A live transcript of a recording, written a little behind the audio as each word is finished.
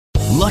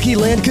Lucky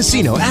Land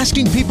Casino,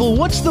 asking people,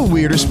 what's the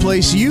weirdest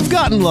place you've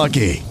gotten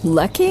lucky?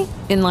 Lucky?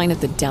 In line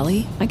at the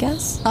deli, I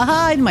guess?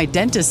 Aha, in my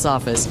dentist's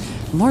office.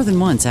 More than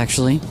once,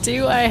 actually.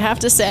 Do I have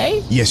to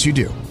say? Yes, you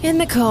do. In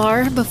the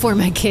car before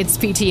my kids'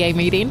 PTA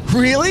meeting.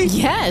 Really?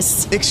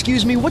 Yes.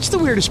 Excuse me, what's the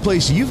weirdest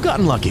place you've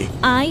gotten lucky?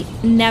 I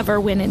never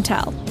win and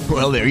tell.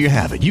 Well, there you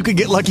have it. You can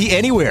get lucky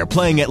anywhere,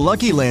 playing at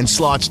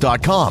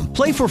LuckyLandSlots.com.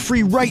 Play for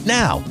free right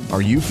now.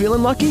 Are you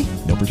feeling lucky?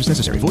 No purchase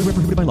necessary. Void where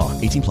prohibited by law.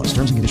 18 plus.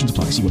 Terms and conditions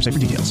apply. See website for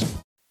details.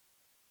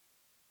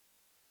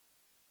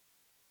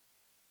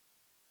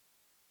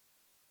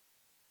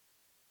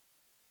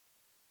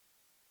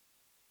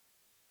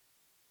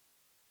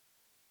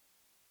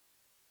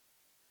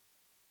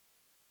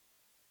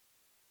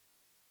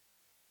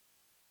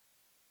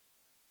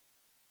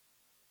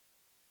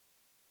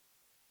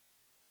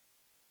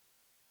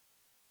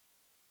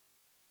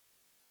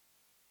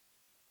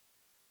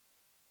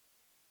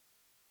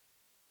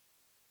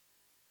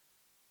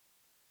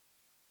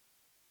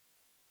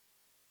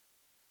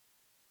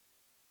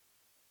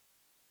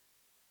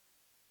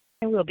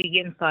 And we'll be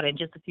getting started in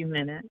just a few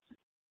minutes.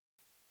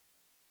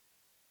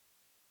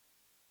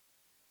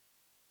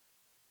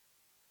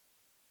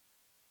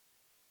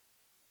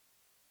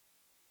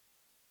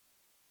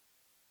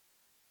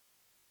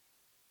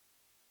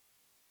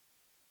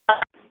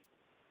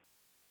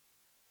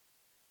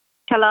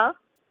 Hello?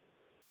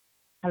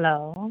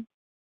 Hello?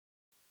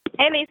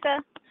 Hey,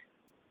 Lisa.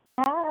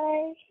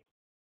 Hi.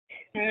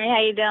 Hey,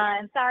 how you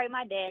doing? Sorry,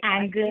 my dad.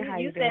 I'm good. How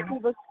you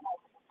doing?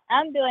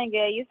 I'm doing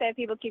good. You said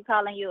people keep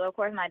calling you. Of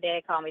course, my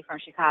dad called me from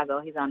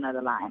Chicago. He's on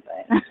another line,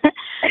 but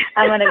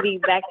I'm gonna be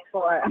back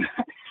for.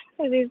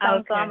 Okay.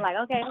 So I'm like,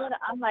 okay,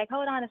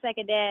 hold on a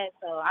second, Dad.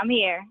 So I'm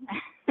here.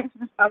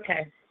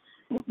 Okay.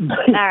 All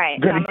right.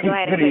 So I'm gonna go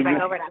ahead and click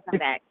back over and I'll come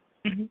back.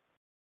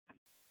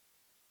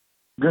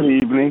 Good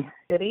evening.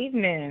 Good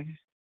evening.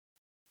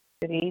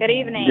 Good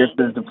evening. This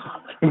is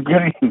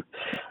good evening.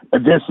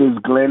 This is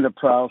Glenn, the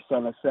proud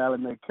son of Sally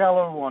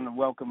McKellar. I want to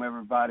welcome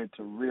everybody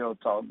to Real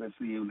Talk this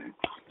evening.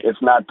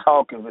 It's not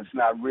talk if it's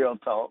not real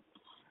talk.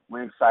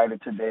 We're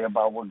excited today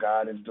about what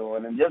God is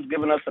doing and just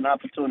giving us an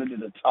opportunity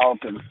to talk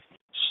and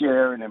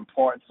share and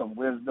impart some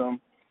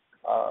wisdom,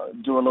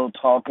 do a little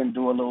talking,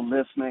 do a little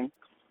listening.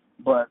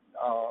 But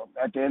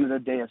at the end of the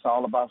day, it's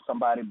all about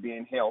somebody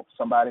being helped,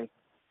 somebody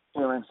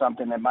hearing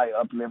something that might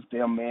uplift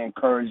them, may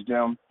encourage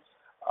them,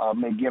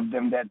 may give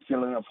them that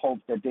feeling of hope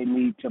that they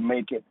need to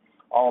make it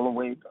all the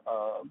way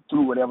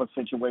through whatever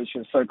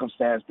situation,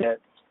 circumstance that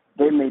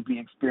they may be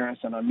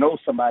experiencing or know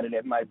somebody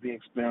that might be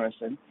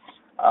experiencing.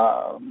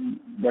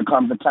 There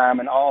comes a time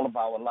in all of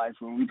our life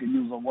when we could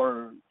use a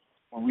word,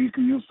 when we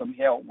could use some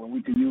help, when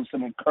we could use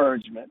some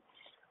encouragement,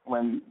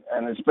 and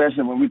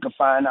especially when we could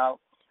find out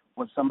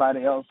what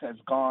somebody else has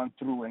gone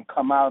through and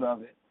come out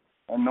of it,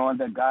 and knowing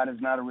that God is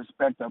not a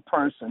respecter of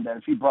person, that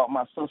if he brought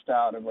my sister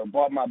out of it or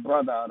brought my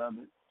brother out of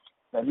it,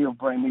 that he'll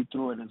bring me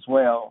through it as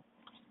well.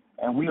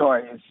 And we are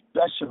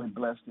especially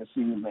blessed this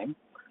evening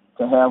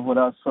to have with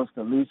us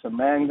Sister Lisa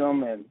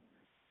Mangum,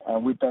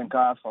 and we thank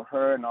God for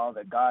her and all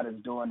that God is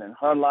doing in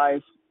her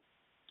life.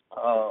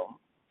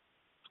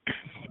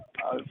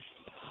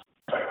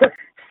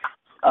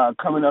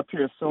 Coming up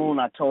here soon,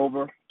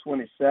 October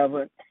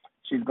 27th,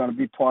 she's going to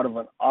be part of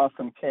an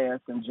awesome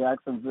cast in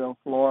Jacksonville,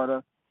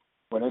 Florida,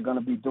 where they're going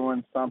to be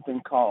doing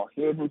something called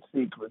Hidden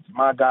Secrets.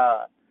 My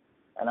God.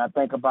 And I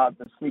think about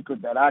the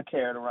secret that I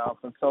carried around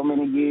for so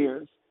many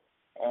years.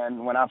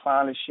 And when I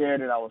finally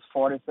shared it, I was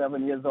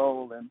 47 years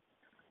old, and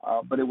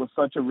but it was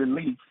such a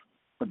relief.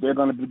 But they're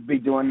going to be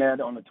doing that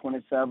on the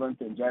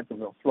 27th in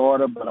Jacksonville,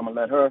 Florida. But I'm going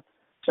to let her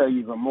tell you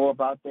even more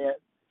about that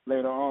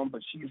later on.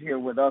 But she's here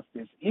with us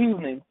this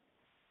evening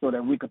so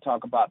that we could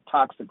talk about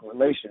toxic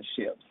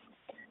relationships.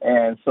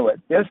 And so at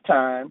this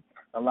time,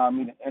 allow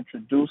me to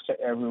introduce to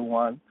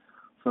everyone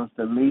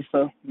Sister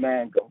Lisa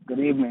Mangum. Good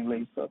evening,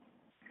 Lisa.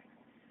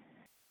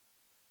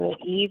 Good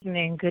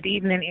evening. Good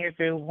evening,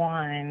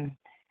 everyone.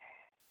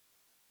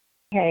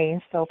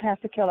 Okay, so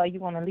Pastor Keller, you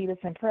want to lead us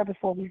in prayer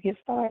before we get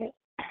started?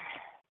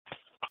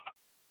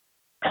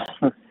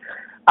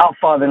 Our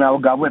Father and our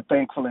God, we're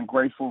thankful and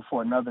grateful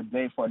for another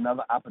day, for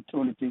another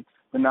opportunity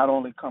to not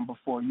only come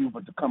before you,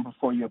 but to come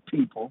before your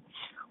people.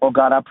 Oh,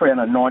 God, I pray an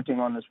anointing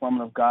on this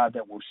woman of God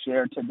that will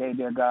share today,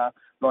 dear God.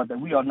 Lord, that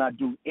we will not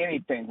do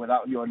anything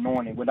without your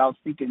anointing, without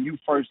seeking you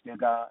first, dear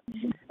God.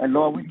 And,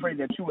 Lord, we pray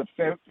that you would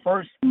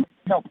first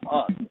help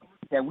us,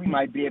 that we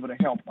might be able to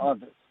help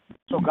others.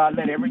 So, God,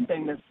 let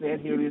everything that's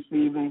said here this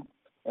evening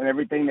and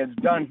everything that's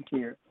done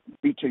here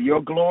be to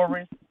your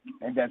glory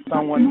and that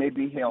someone may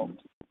be helped.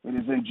 It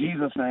is in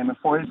Jesus' name, and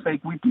for his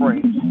sake we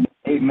pray.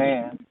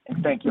 Amen.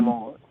 And thank you,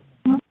 Lord.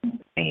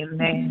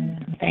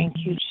 Amen. Thank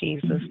you,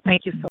 Jesus.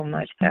 Thank you so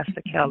much,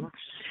 Pastor Keller.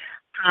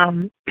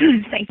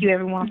 Thank you,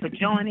 everyone, for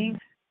joining.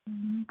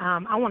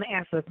 I want to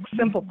ask a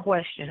simple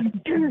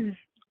question.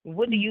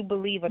 What do you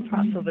believe a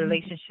toxic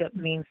relationship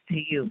means to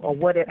you? Or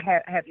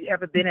have you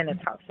ever been in a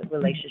toxic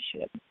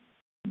relationship?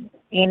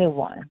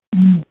 Anyone?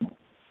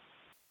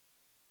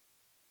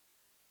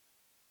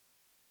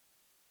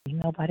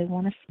 Nobody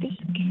want to speak.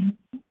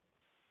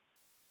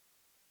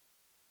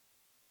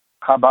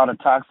 How about a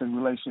toxic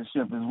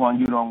relationship is one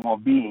you don't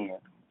want to be in?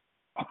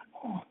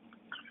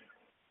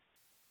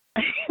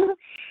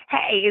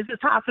 Hey, it's a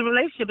toxic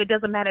relationship. It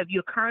doesn't matter if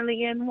you're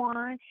currently in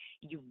one,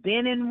 you've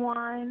been in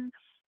one.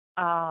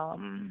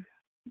 Um,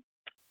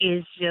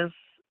 it's just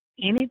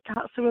any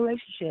toxic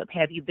relationship.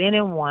 Have you been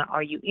in one?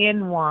 Are you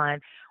in one?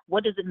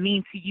 What does it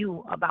mean to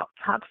you about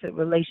toxic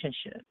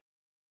relationship?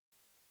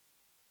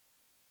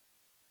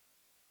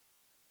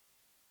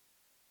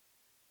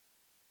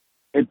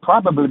 It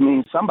probably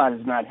means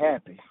somebody's not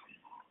happy.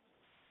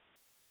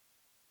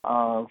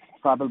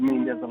 Probably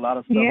means there's a lot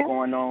of stuff Yeah,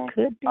 going on.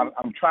 could be.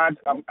 I'm trying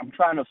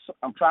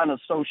to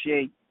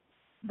associate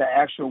the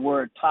actual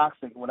word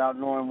toxic without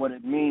knowing what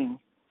it means.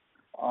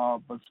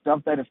 But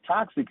stuff that is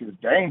toxic is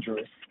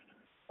dangerous.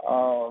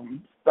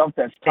 Stuff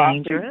that's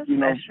toxic, Dangerous. you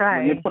know, That's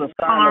when they right. put a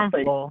sign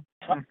that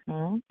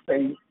Harmful.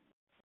 say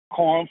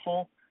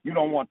harmful, you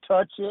don't want to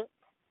touch it.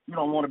 You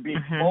don't want to be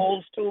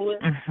exposed to it.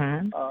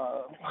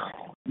 Uh,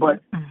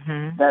 but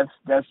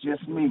that's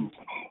just me.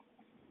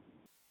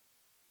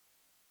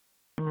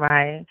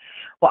 Right.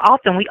 Well,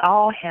 often we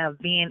all have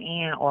been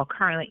in or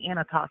currently in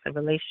a toxic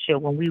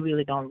relationship when we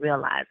really don't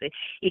realize it.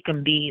 It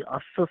can be a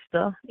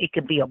sister, it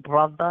can be a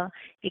brother,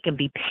 it can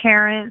be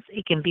parents,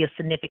 it can be a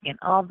significant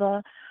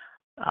other,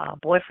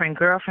 boyfriend,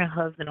 girlfriend,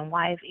 husband, and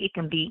wife. It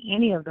can be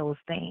any of those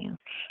things.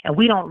 And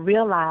we don't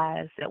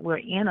realize that we're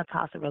in a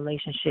toxic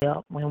relationship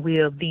when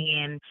we're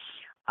being,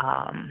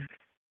 um,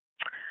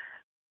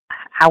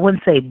 I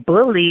wouldn't say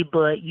bullied,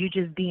 but you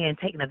just being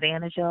taken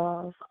advantage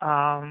of.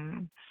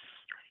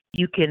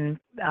 You can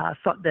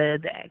so the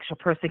actual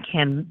person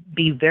can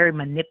be very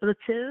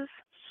manipulative.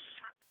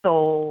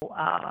 So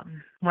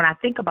when I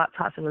think about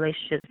toxic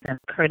relationships that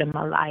occurred in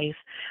my life,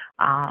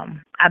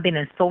 I've been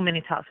in so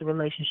many toxic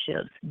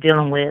relationships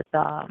dealing with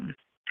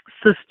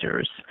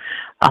sisters.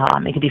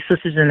 It could be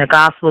sisters in the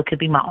gospel. It could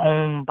be my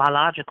own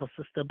biological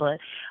sister, but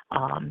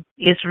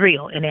it's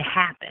real and it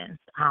happens.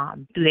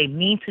 Do they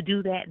mean to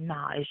do that?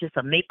 No, it's just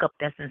a makeup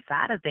that's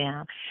inside of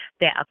them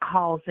that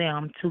cause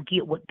them to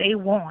get what they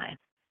want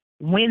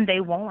when they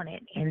want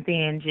it, and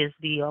then just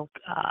be,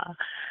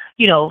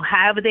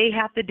 however they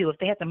have to do. If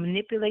they have to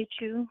manipulate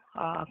you,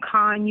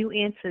 con you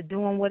into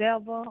doing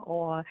whatever,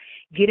 or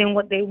getting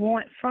what they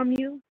want from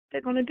you,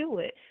 they're going to do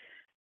it.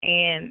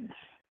 And,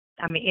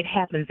 I mean, it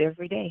happens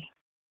every day.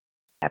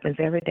 Happens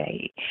every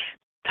day.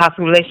 Toxic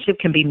relationship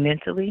can be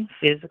mentally,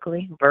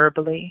 physically,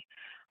 verbally,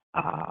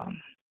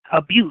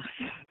 abuse.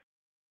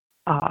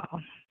 Uh,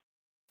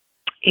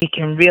 it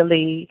can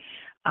really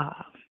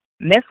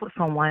mess with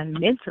someone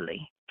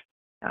mentally.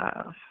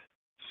 Uh,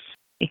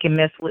 it can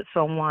mess with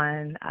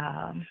someone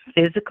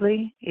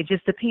physically. It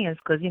just depends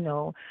because,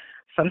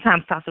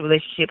 sometimes toxic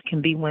relationship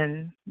can be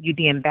when you're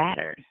being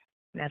battered.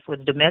 That's where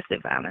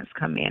domestic violence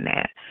come in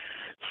at.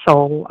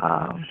 So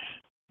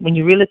when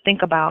you really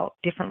think about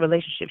different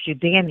relationships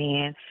you've been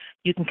in,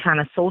 you can kind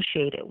of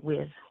associate it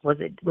with, was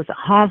it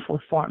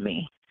harmful for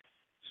me?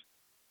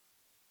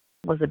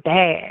 Was it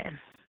bad?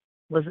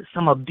 Was it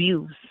some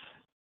abuse?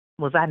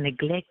 Was I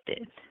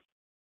neglected?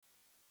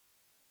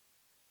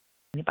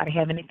 Anybody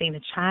have anything to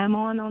chime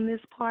on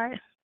this part?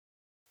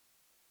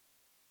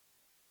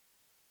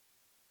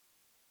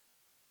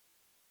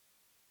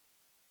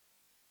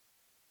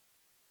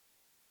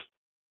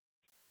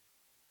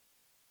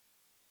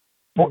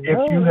 Well,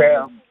 if you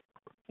have,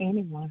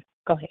 Anyone?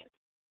 Go ahead.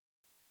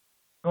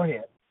 go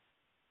ahead.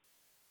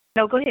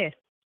 No, go ahead.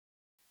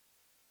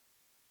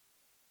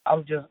 I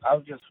was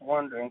just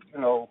wondering,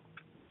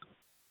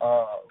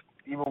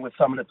 even with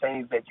some of the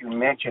things that you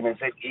mentioned, is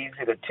it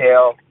easy to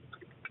tell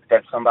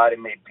that somebody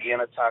may be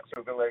in a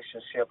toxic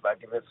relationship? Like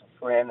if it's a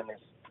friend and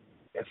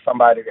it's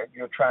somebody that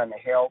you're trying to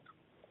help,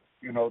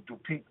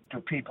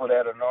 do people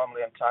that are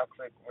normally in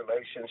toxic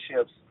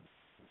relationships,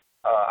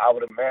 I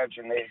would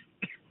imagine they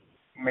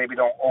maybe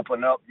don't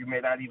open up. You may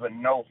not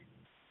even know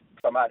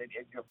somebody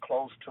that you're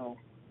close to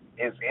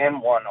is in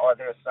one. Are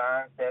there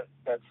signs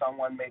that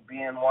someone may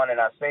be in one? And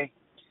I say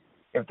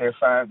if there's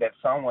signs that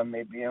someone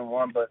may be in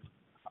one, but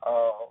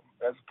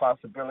there's a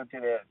possibility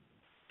that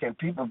can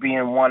people be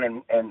in one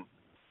and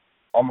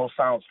almost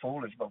sounds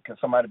foolish, but can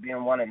somebody be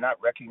in one and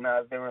not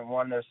recognize they're in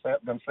one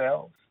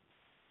themselves?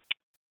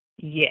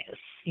 Yes.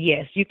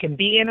 You can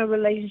be in a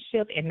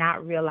relationship and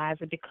not realize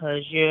it because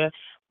you're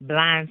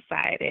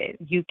blindsided.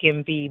 You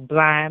can be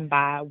blind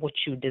by what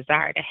you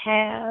desire to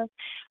have.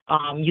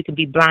 You can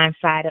be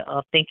blindsided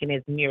of thinking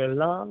it's mere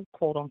love,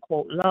 quote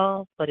unquote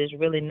love, but it's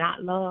really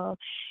not love.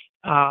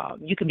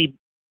 You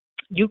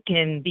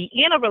can be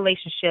in a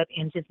relationship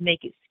and just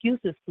make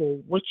excuses for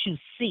what you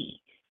see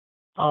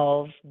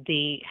of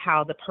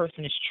how the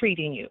person is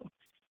treating you.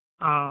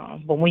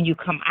 But when you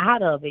come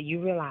out of it,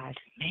 you realize,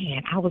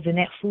 man, I was in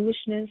that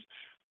foolishness.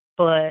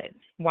 But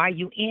why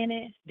you in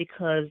it?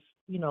 Because,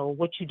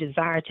 what you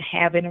desire to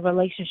have in a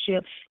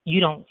relationship, you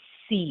don't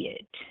see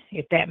it,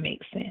 if that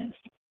makes sense.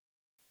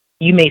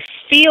 You may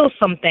feel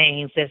some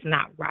things that's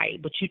not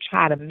right, but you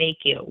try to make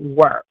it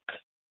work.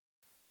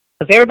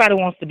 Because everybody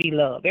wants to be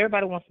loved.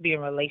 Everybody wants to be in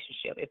a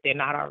relationship if they're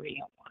not already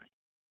in one.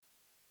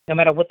 No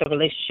matter what the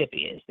relationship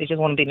is. They just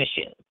want to be in a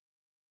ship.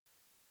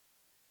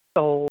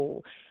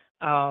 So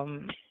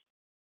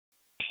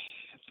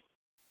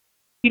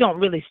you don't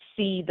really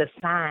see the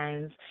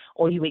signs,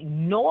 or you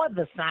ignore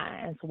the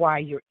signs while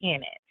you're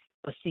in it,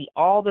 but see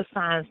all the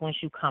signs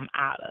once you come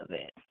out of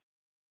it.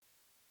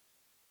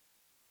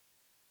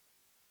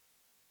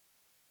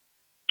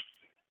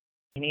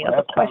 Any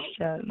other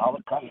questions?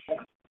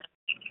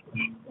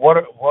 What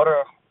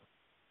are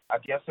I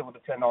guess it would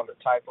depend on the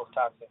type of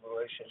toxic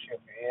relationship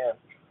you're in,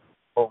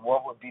 but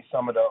what would be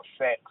some of the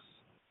effects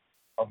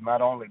of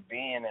not only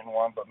being in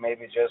one, but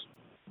maybe just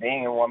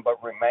being in one,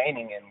 but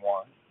remaining in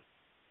one?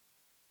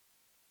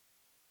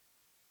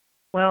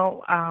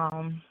 Well,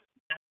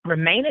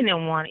 remaining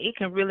in one, it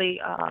can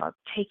really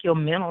take your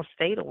mental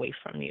state away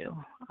from you.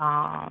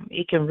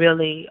 It can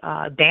really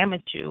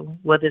damage you,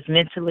 whether it's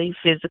mentally,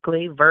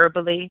 physically,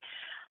 verbally,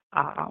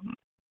 um,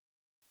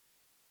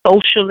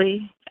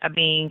 socially. I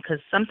mean, because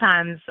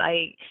sometimes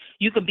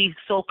you can be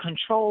so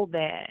controlled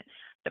that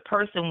the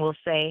person will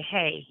say,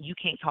 hey, you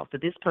can't talk to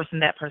this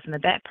person, or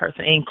that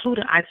person,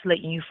 including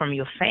isolating you from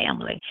your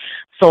family.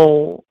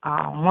 So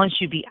once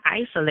you be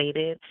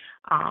isolated,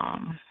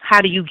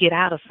 how do you get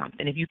out of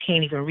something if you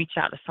can't even reach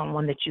out to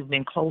someone that you've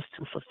been close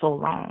to for so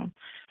long?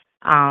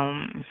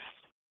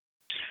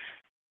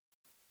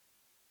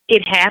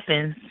 It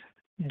happens.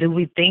 Do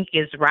we think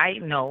it's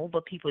right? No,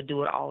 but people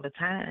do it all the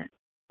time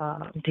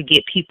to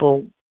get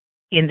people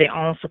in their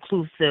own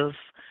seclusive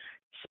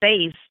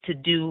space to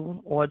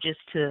do, or just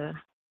to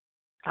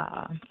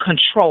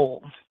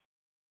control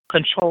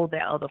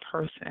that other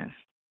person,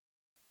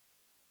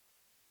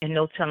 and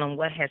no telling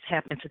what has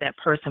happened to that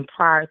person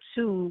prior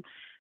to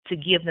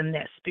give them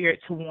that spirit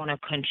to want to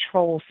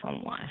control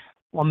someone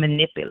or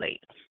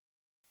manipulate.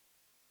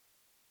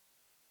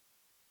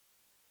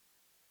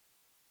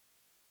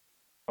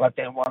 I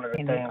think one of the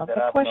things that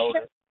I've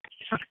noticed.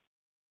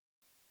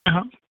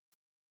 Uh-huh.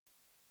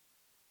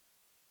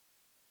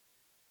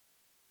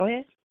 Go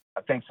ahead.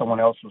 I think someone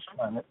else was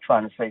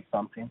trying to say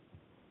something.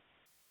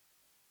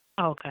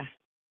 Okay.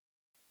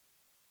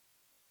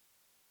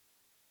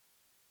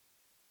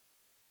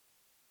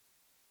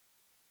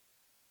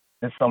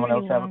 Did someone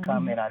else have a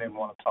comment? I didn't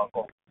want to talk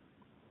over.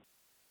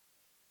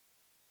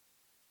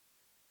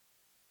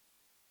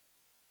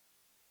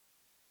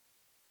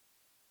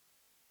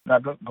 Now,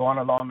 going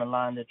along the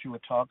line that you were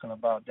talking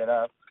about, that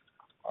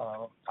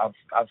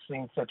I've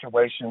seen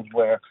situations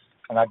where,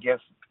 and I guess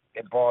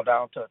it boiled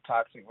down to a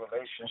toxic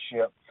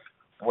relationship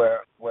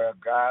where a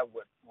guy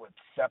would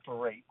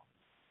separate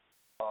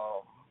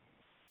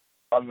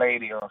a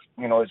lady, or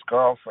his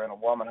girlfriend, a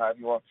woman, however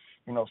you want,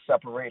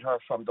 separate her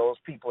from those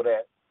people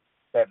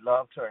that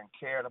loved her and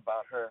cared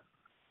about her,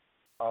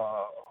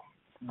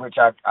 which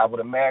I would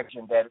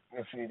imagine that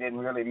if he didn't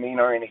really mean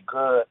her any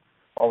good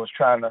or was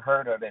trying to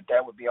hurt her,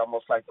 that would be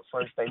almost like the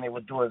first thing they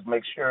would do is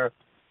make sure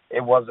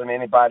it wasn't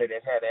anybody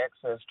that had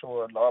access to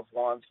her, loved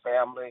ones,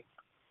 family,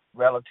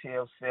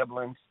 relatives,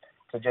 siblings,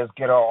 to just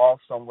get her off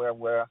somewhere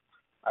where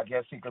I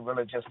guess he could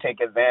really just take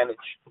advantage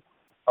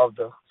of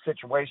the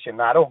situation.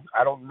 Now,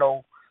 I don't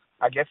know.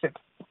 I guess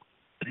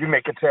you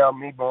may could tell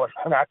me more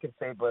than I can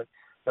say, but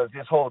does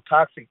this whole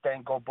toxic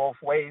thing go both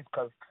ways?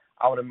 Because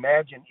I would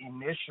imagine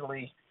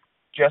initially,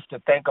 just to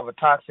think of a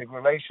toxic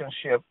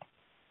relationship,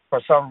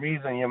 for some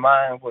reason your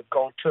mind would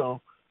go to,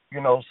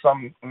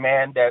 some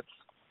man that's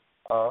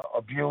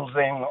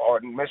abusing or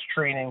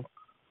mistreating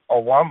a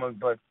woman.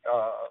 But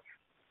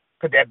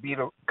could that be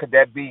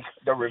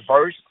the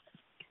reverse,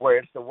 where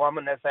it's the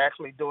woman that's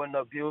actually doing the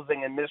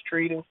abusing and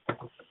mistreating?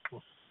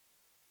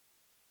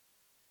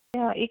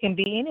 Yeah, it can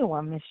be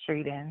anyone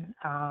mistreating.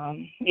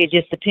 It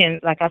just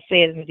depends. Like I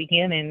said in the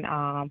beginning,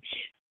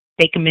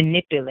 they can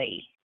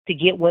manipulate to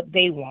get what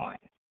they want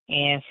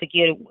and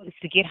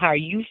forget how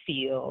you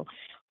feel.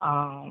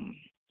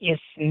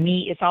 It's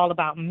me. It's all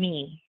about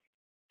me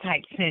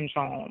type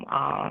syndrome.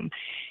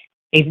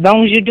 As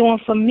long as you're doing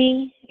for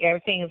me,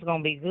 everything is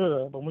gonna be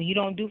good. But when you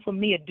don't do for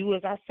me or do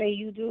as I say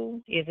you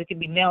do, if it can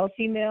be male or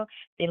female,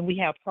 then we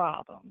have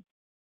problems.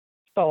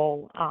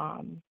 So,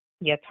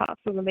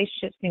 toxic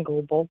relationships can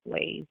go both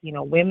ways.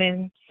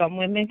 Some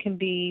women can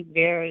be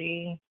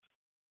very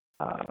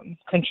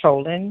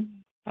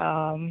controlling,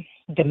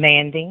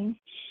 demanding,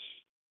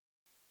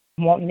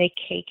 wanting their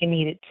cake and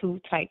eat it too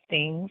type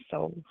thing.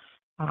 So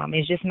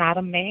it's just not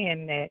a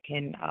man that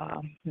can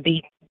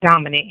be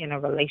dominant in a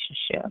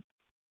relationship,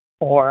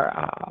 or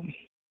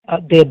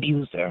the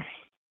abuser.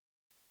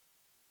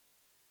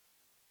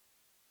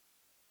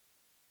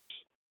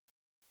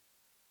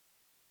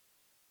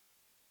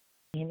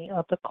 Any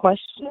other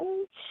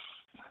questions?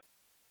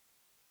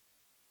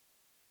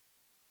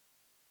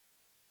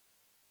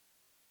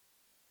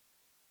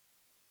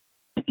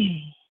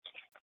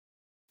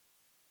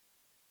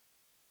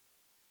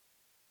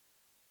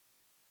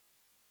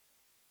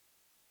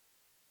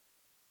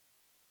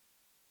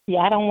 Yeah,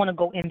 I don't want to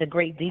go into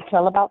great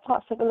detail about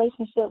toxic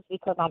relationships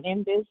because I'm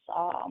in this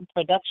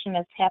production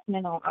that's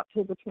happening on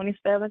October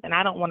 27th, and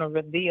I don't want to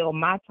reveal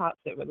my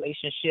toxic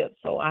relationship.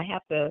 So I'm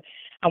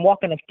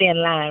walking a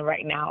thin line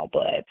right now.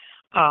 But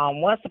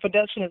once the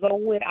production is over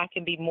with, I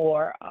can be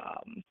more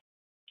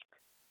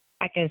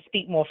I can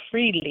speak more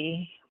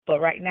freely,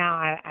 but right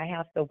now I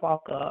have to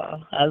walk a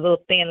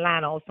little thin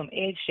line on some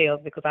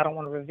eggshells because I don't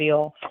want to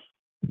reveal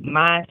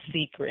my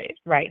secret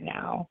right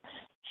now.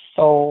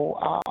 So,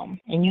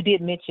 and you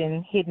did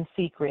mention hidden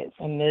secrets,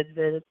 and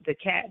excuse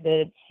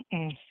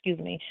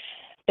me,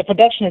 the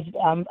production is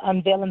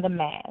unveiling the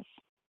mask,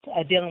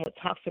 dealing with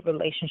toxic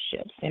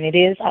relationships, and it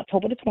is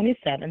October the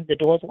 27th. The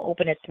doors will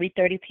open at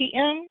 3:30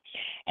 p.m.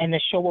 and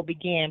the show will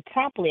begin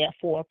promptly at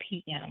 4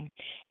 p.m.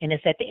 and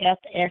it's at the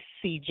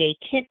FSCJ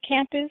Kent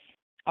Campus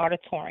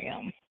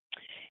Auditorium.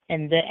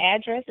 And the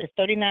address is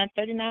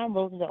 3939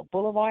 Roosevelt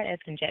Boulevard,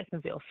 that's in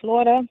Jacksonville,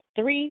 Florida,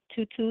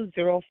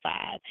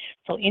 32205.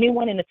 So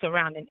anyone in the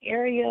surrounding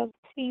area,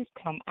 please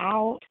come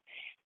out.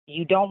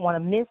 You don't want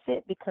to miss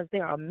it because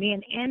there are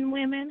men and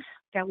women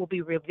that will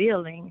be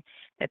revealing,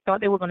 that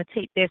thought they were going to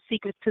take their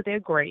secrets to their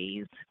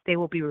graves. They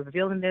will be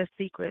revealing their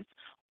secrets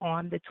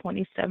on the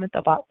 27th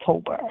of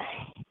October.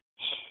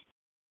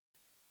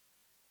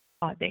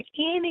 Are there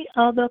any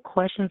other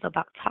questions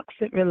about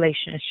toxic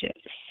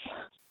relationships?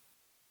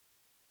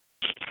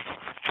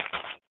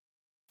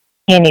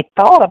 Any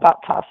thought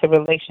about toxic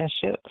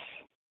relationships?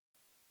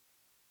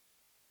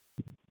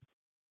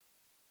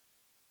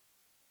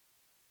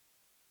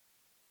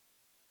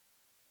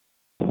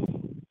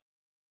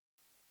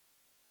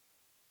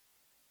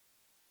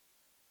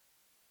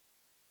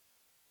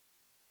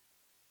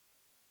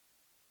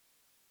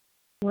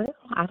 Well,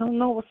 I don't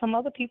know with some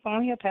other people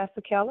on here,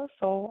 Pastor Keller.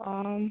 So,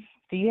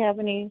 do you have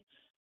any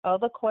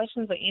other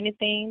questions or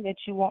anything that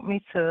you want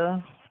me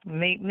to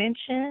make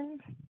mention?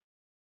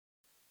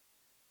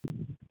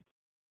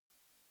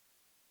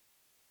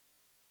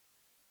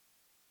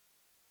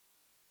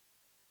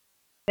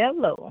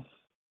 Hello.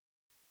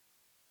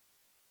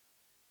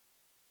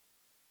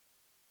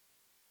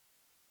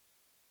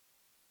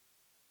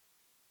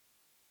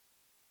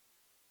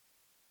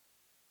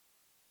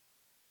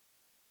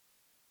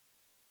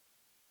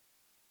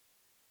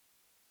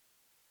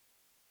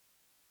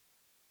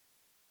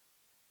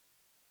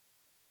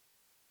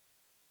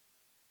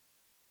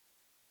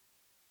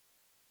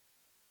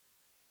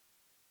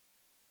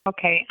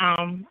 Okay.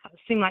 It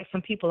seems like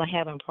some people are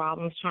having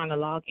problems trying to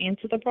log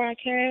into the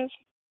broadcast.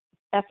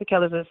 Pastor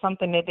Keller, is there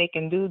something that they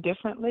can do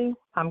differently?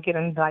 I'm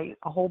getting like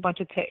a whole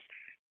bunch of texts.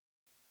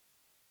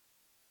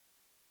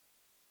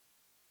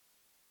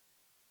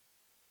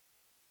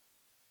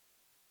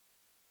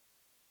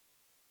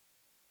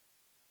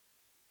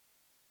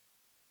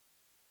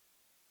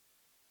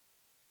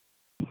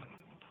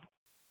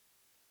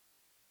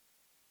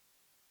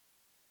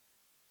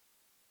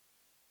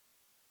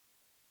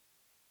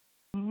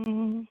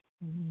 Mhm.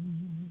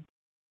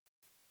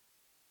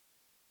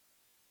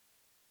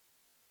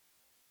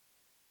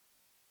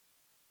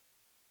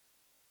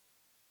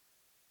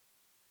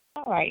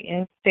 All right.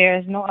 If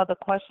there's no other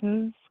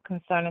questions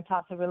concerning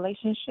toxic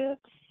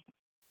relationships,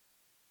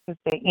 is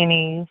there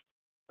any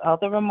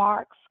other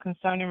remarks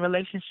concerning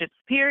relationships,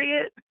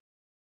 period?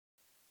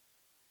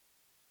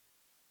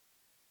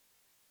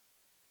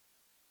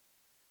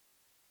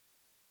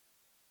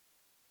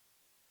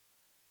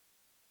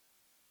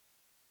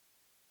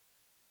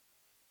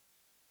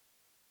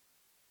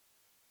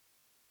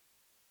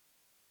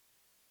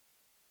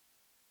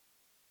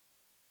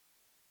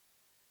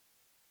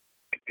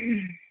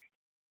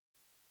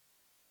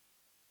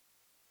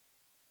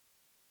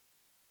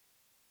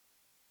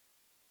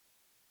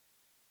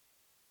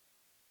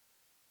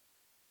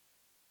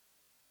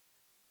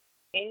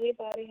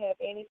 Anybody have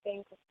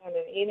anything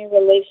concerning any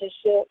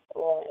relationship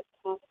or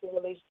toxic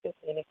relationship,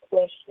 any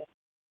questions?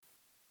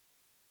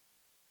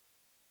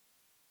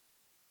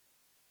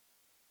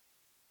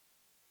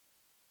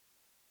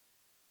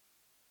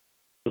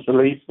 Sister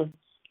Lisa,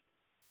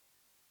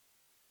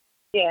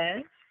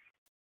 Yes.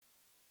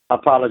 I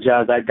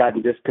apologize. I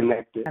got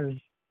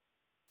disconnected.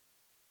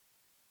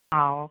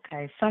 Oh,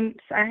 okay. I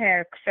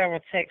had several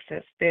texts.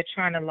 They're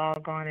trying to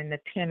log on and the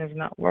pin is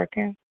not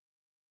working.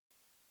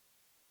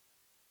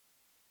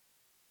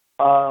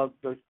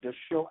 The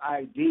show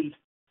ID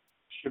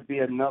should be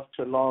enough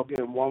to log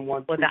in.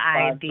 With the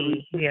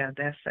ID, yeah,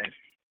 that's it.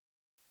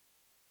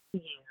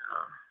 Yeah,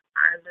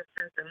 I just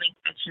sent the link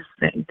that you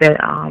sent that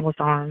was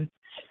on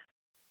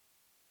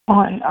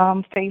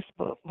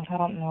Facebook, but I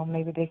don't know,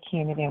 maybe they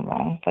keyed it in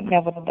wrong. But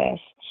nevertheless,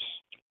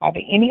 are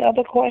there any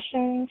other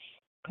questions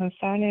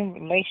concerning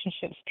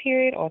relationships,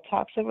 period, or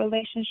toxic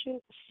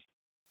relationships?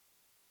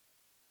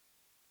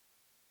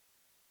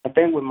 I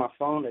think with my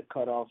phone it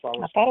cut off. I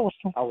was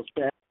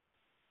saying,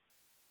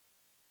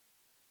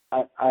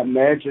 I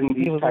imagine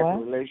these type of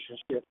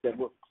relationships that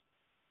we're,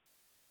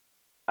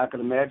 I can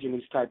imagine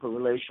these type of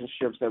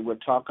relationships that we're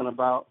talking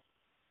about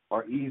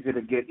are easy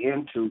to get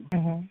into.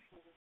 Mm-hmm.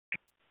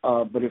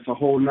 But it's a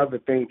whole nother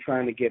thing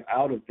trying to get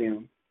out of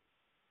them.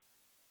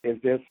 Is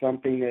there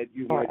something that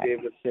you might be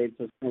able to say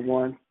to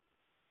someone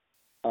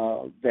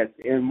that's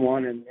in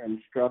one and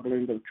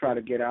struggling to try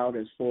to get out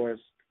as far as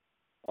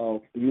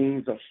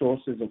means or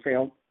sources of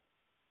help?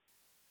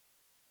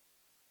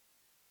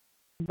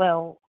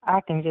 Well,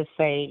 I can just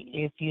say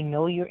if you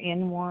know you're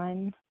in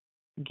one,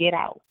 get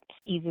out.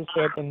 Easier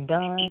said than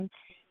done.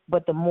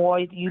 But the more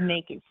you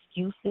make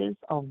excuses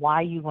of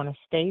why you want to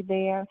stay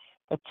there,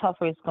 the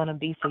tougher it's going to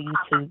be for you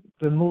to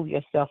remove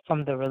yourself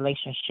from the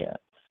relationship.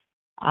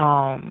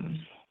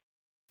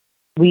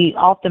 We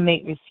often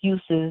make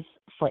excuses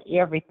for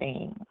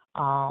everything.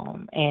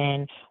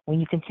 And when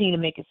you continue to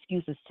make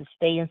excuses to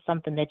stay in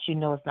something that you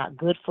know is not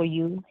good for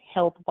you,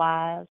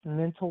 health-wise,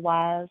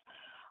 mental-wise,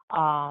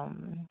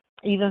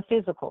 even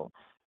physical,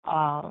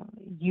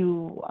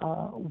 you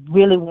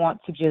really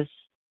want to just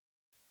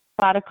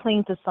try to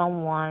cling to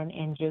someone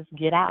and just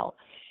get out.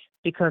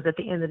 Because at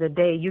the end of the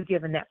day, you're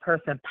giving that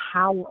person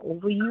power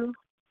over you,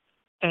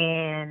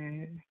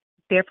 and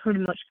they're pretty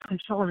much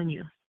controlling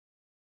you.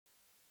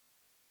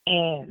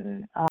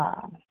 And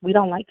we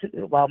don't like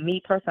to, well,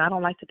 me personally, I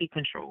don't like to be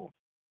controlled.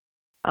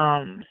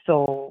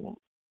 So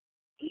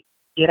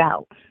get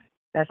out.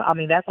 That's the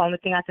only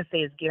thing I can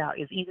say is get out.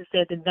 It's easier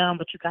said than done,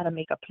 but you got to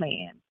make a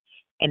plan.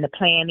 And the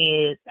plan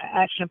is an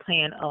action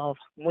plan of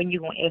when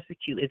you're going to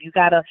execute. If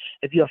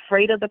you're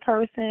afraid of the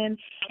person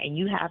and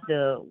you have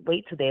to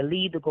wait till they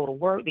leave to go to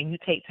work, then you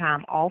take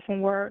time off from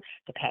work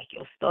to pack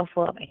your stuff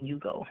up and you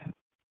go.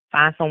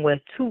 Find somewhere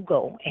to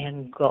go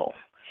and go.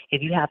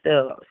 If you have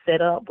to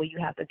set up where you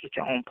have to get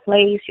your own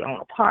place, your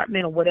own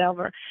apartment or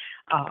whatever,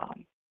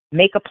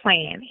 make a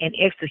plan and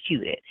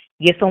execute it.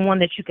 Get someone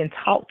that you can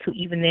talk to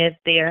even if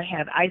they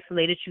have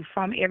isolated you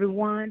from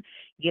everyone.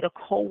 Get a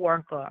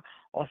coworker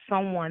or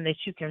someone that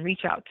you can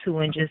reach out to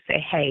and just say,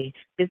 hey,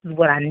 this is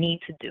what I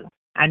need to do.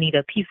 I need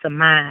a peace of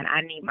mind.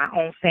 I need my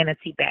own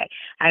sanity back.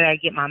 I got to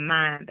get my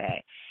mind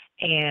back.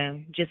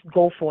 And just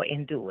go for it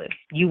and do it.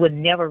 You would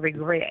never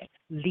regret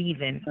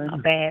leaving a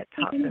bad,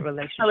 toxic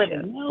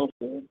relationship.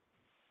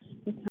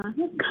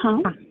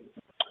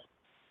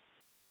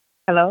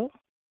 Hello?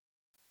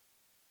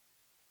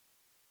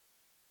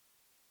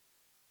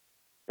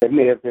 There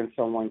may have been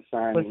someone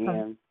signing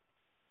in.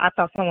 I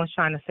thought someone was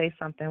trying to say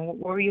something. What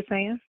were you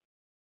saying?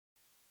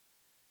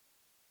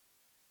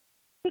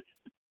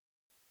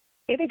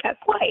 Hey, they got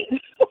quiet.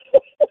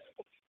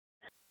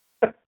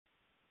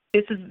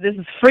 This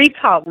is free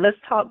talk. Let's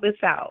talk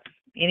this out.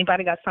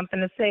 Anybody got something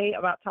to say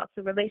about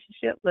toxic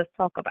relationship? Let's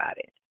talk about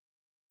it.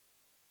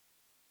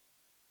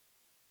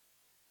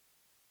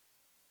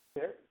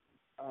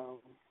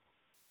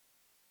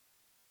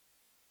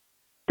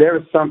 There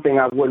is something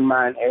I wouldn't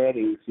mind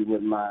adding, if you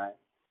wouldn't mind,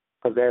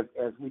 because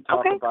as we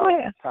talk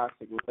about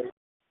toxic relationships,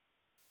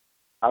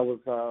 I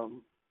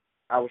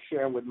was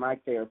sharing with my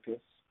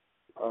therapist.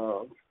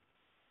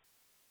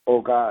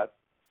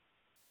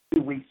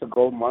 2 weeks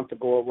ago, a month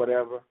ago, or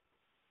whatever.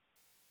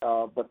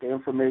 But the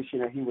information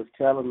that he was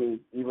telling me,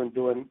 even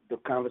during the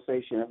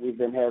conversation that we've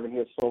been having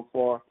here so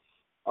far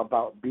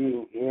about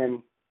being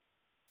in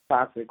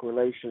toxic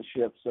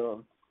relationships,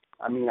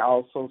 I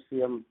also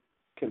can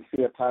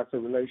see a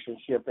toxic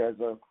relationship as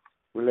a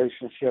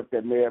relationship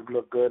that may have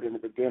looked good in the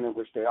beginning,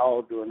 which they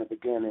all do in the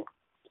beginning,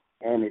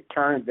 and it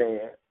turned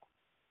bad.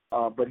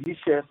 But he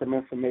shared some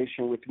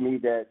information with me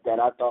that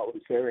I thought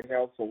was very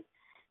helpful.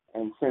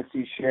 And since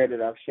he shared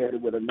it, I've shared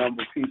it with a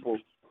number of people,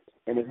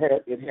 and it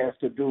has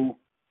to do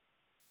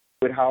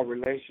with how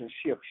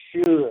relationships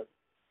should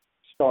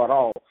start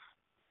off.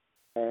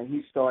 And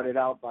he started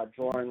out by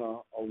drawing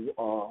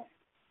a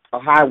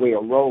highway, a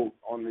road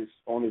on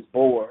his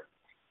board,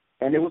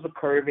 and it was a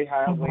curvy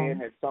highway,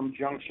 and at some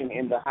junction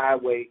in the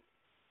highway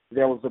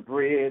there was a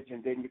bridge,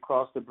 and then you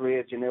cross the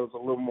bridge, and there was a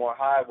little more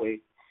highway.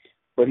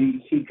 But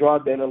he drew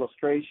that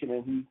illustration,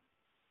 and he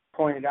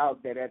pointed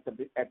out that at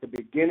the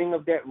beginning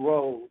of that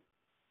road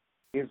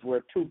is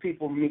where two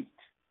people meet,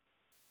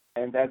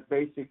 and that's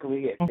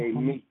basically it. They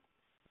meet.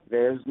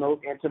 There's no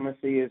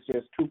intimacy. It's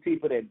just two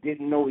people that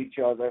didn't know each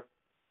other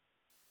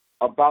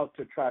about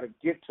to try to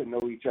get to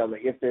know each other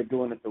if they're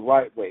doing it the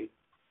right way.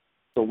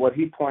 So what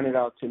he pointed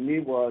out to me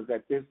was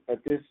that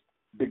at this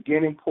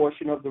beginning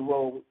portion of the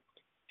road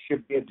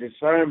should be a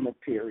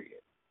discernment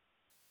period.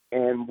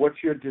 And what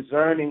you're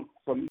discerning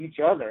from each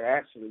other,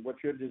 actually, what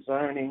you're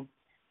discerning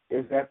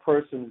is that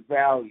person's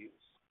values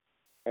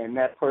and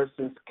that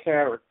person's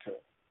character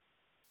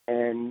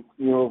and,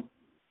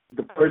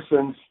 the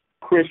person's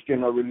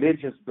Christian or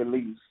religious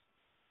beliefs.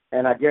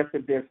 And I guess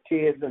if there's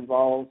kids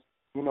involved,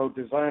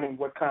 discerning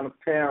what kind of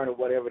parent or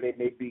whatever they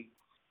may be.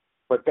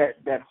 But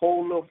that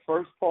whole little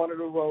first part of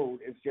the road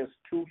is just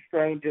two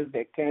strangers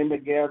that came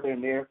together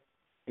and they're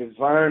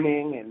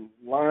discerning and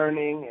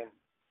learning and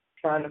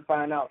trying to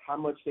find out how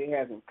much they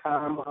have in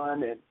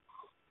common.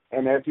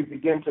 And as you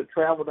begin to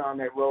travel down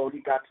that road,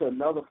 he got to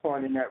another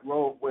point in that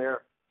road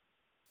where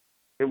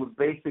it was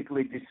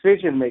basically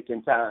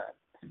decision-making time.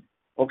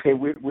 Okay,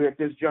 we're at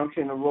this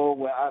junction in the road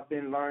where I've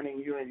been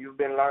learning you and you've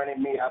been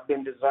learning me. I've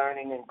been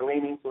discerning and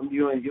gleaning from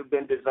you and you've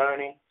been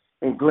discerning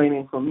and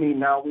gleaning from me.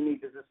 Now we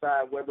need to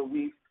decide whether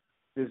we've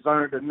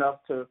discerned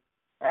enough to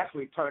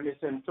actually turn this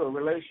into a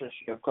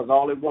relationship, because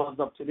all it was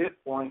up to this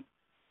point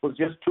was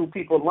just two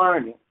people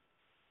learning.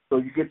 So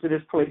you get to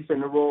this place in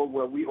the road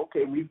where we've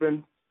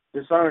been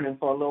discerning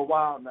for a little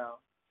while now,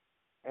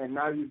 and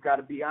now you've got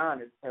to be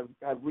honest.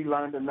 Have we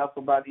learned enough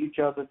about each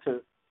other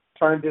to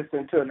turn this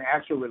into an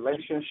actual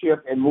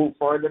relationship and move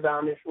further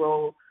down this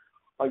road,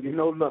 or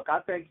look, I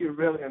think you're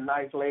really a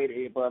nice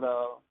lady, but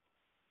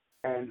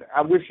and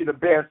I wish you the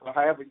best, or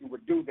however you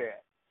would do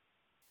that.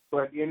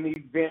 But in the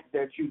event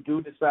that you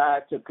do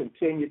decide to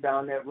continue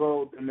down that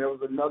road, and there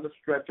was another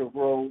stretch of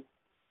road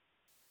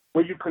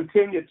where you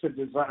continue to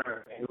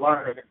discern and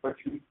learn, but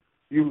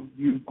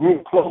you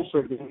grew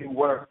closer than you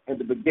were at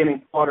the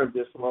beginning part of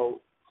this road.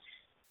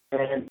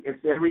 And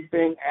if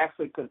everything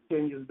actually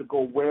continues to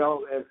go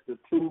well as the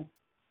two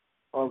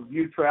of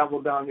you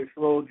travel down this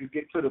road, you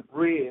get to the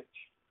bridge,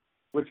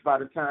 which by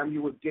the time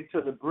you would get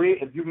to the bridge,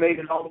 if you made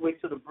it all the way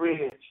to the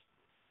bridge,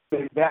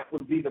 then that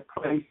would be the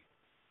place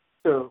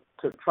to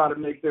try to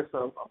make this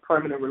a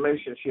permanent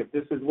relationship.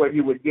 This is where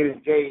you would get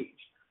engaged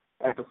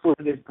at the foot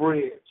of this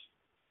bridge.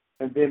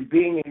 And then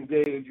being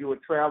engaged, you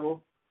would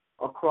travel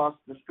across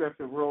the stretch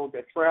of road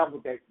that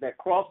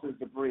crosses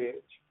the bridge.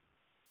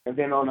 And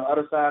then on the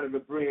other side of the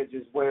bridge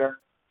is where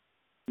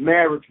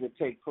marriage would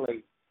take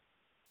place.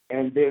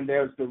 And then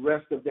there's the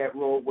rest of that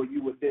road where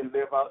you would then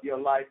live out your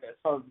life as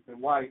husband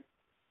and wife.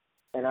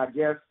 And I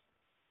guess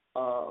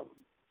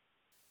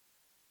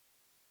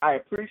I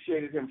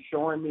appreciated him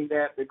showing me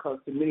that, because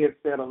to me it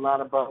said a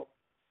lot about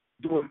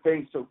doing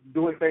things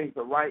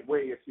the right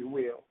way, if you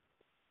will.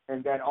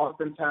 And that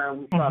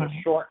oftentimes we try to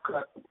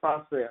shortcut the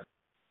process.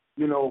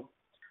 We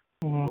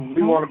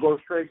want to go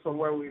straight from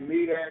where we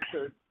meet at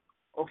to,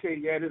 okay,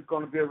 yeah, there's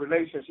going to be a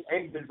relationship.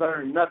 Ain't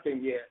discerned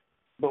nothing yet,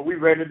 but we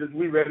ready to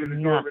do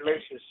a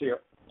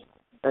relationship.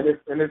 And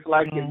it's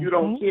like if you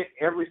don't hit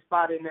every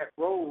spot in that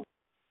road,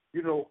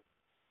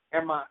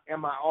 am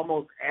I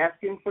almost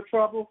asking for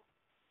trouble?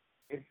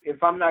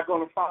 If I'm not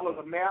going to follow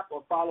the map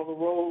or follow the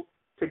road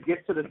to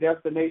get to the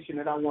destination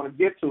that I want to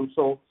get to.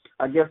 So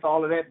I guess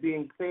all of that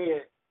being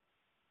said,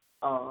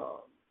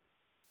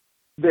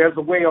 there's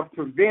a way of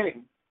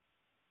preventing.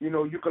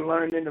 You can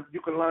learn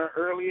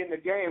early in the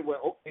game where,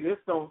 okay, this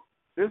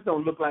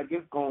don't look like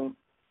it's going to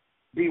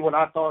be what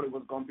I thought it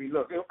was going to be.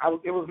 Look,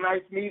 it was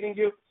nice meeting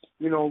you.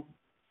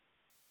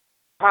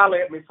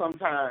 Holler at me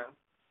sometime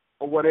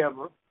or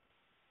whatever.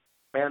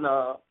 And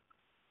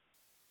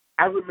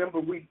I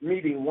remember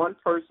meeting one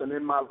person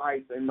in my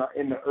life in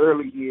the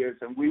early years,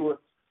 and we were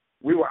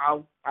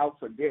out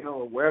for dinner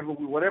or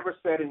whatever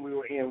setting we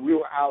were in. We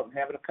were out and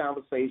having a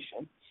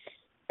conversation,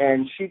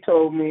 and she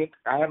told me,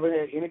 I haven't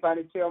had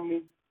anybody tell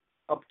me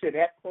up to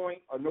that point,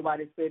 or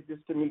nobody said this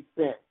to me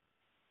since.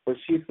 But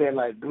she said,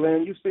 like,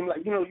 Glenn, you seem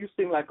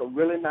like a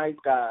really nice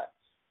guy.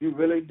 You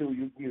really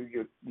do.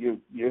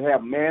 You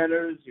have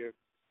manners. You're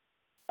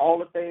all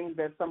the things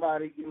that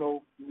somebody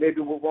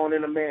maybe would want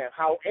in a man.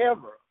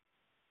 However,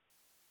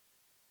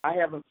 I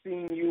haven't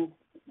seen you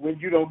when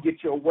you don't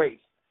get your way.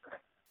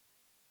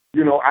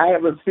 I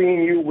haven't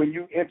seen you when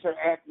you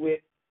interact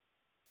with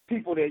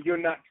people that you're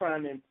not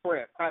trying to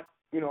impress. How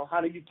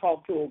do you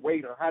talk to a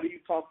waiter? How do you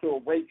talk to a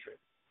waitress?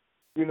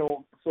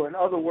 So in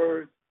other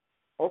words,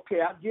 okay,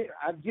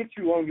 I get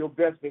you on your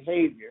best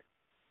behavior,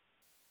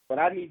 but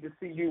I need to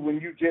see you when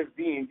you just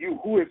being you.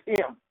 Who is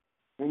him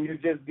when you're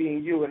just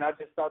being you? And I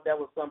just thought that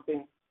was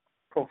something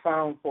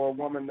profound for a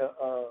woman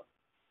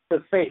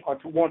to say, or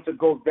to want to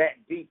go that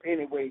deep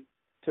anyway,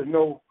 to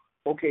know,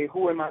 okay,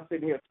 who am I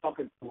sitting here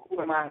talking to?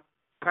 Who am I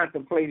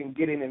contemplating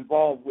getting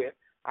involved with?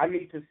 I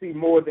need to see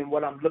more than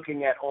what I'm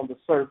looking at on the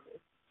surface.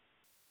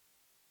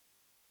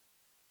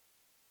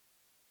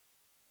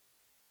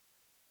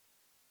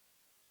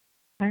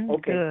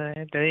 Okay.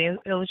 Good. The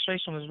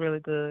illustration was really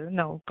good.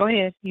 No, go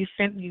ahead. You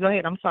go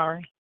ahead. I'm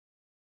sorry.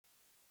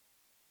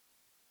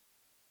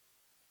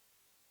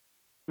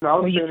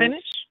 No, were you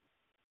finished?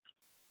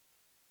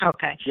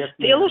 Okay. Yes,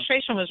 the ma'am.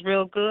 illustration was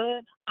real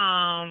good.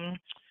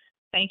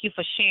 Thank you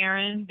for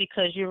sharing,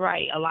 because you're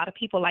right. A lot of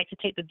people like to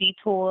take the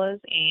detours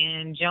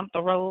and jump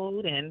the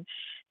road and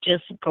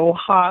just go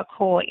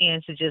hardcore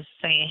into just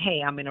saying,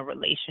 hey, I'm in a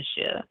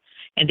relationship.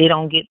 And they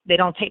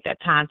don't take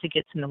that time to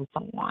get to know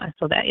someone.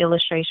 So that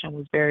illustration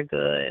was very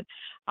good.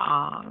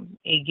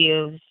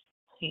 It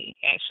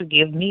actually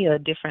gives me a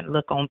different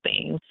look on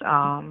things,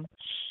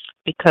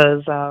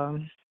 because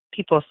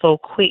people are so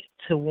quick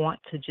to want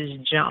to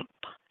just jump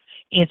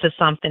into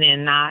something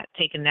and not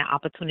taking that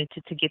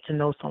opportunity to get to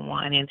know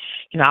someone. And,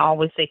 I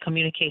always say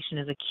communication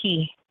is a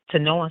key to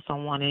knowing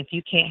someone. And if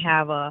you can't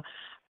have a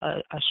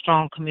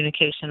strong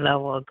communication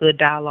level, a good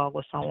dialogue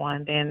with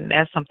someone, then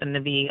that's something to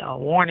be a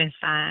warning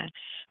sign,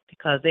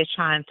 because they're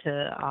trying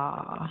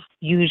to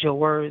use your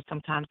words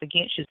sometimes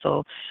against you.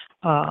 So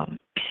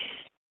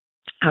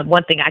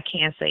one thing I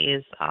can say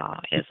is,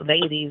 as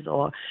ladies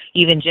or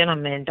even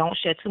gentlemen, don't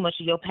share too much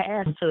of your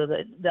past to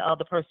the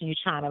other person you're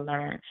trying to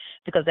learn,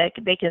 because that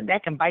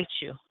can bite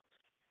you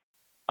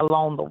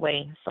along the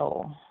way.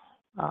 So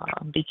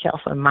be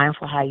careful and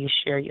mindful how you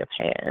share your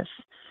past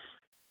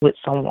with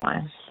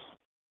someone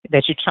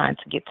that you're trying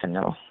to get to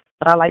know.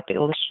 But I like the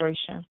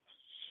illustration.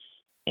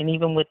 And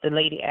even with the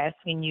lady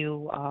asking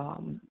you,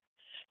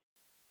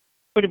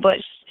 pretty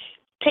much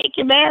Take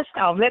your mask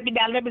off. Let me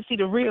see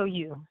the real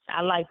you.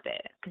 I like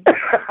that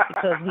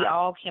because we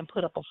all can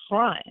put up a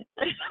front.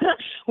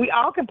 We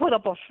all can put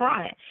up a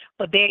front,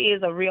 but there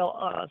is a real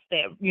us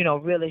that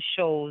really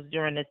shows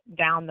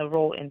down the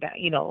road, and that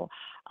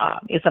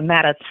it's a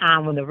matter of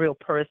time when the real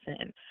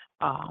person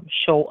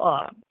show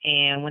up,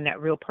 and when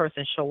that real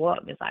person show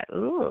up, it's like,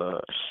 ooh,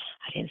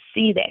 I didn't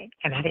see that,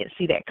 and I didn't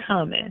see that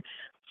coming.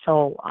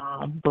 So,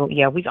 but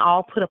yeah, we can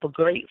all put up a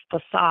great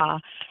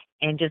facade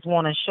and just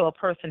want to show a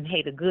person,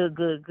 hey, the good,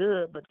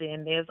 but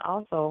then there's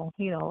also,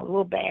 a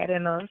little bad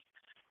in us.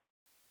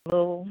 A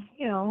little,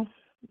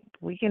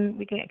 we can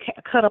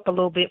cut up a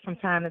little bit from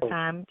time to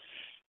time.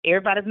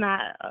 Everybody's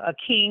not a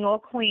king or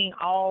queen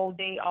all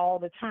day, all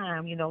the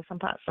time.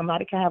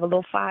 Somebody can have a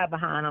little fire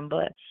behind them,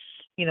 but,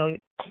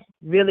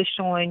 really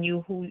showing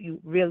you who you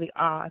really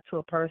are to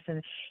a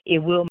person, it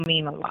will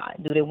mean a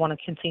lot. Do they want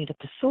to continue to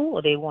pursue,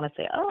 or they want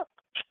to say, oh,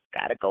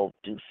 gotta go,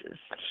 deuces?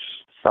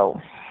 So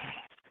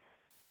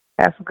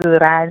that's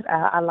good.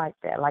 I like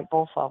that. I like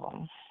both of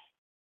them.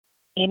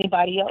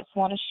 Anybody else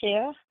want to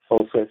share?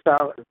 Okay,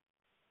 solid.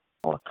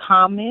 Or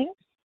comment?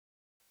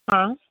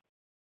 Huh?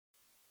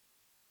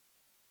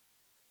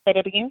 Say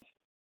that again.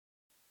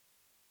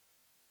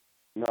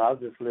 No, I was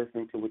just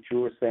listening to what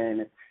you were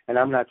saying, and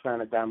I'm not trying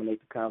to dominate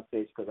the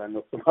conversation because I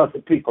know some other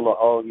people are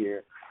all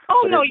here.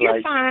 Oh, no,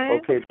 you're fine.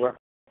 Okay, bro.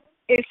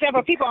 There's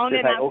several people on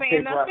there not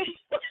saying nothing.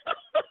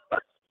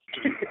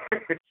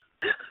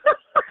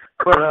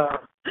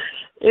 But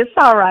it's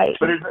all right.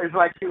 But it's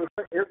like it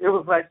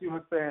was like you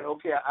were saying,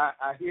 okay,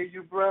 I hear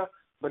you, bro,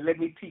 but let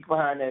me peek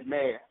behind that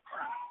mask.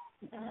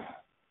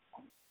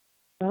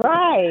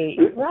 Right.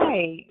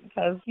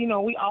 Because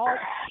we all,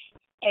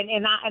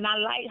 and I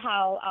like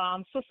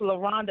how Sister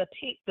LaRonda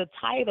picked the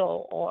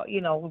title, or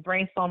we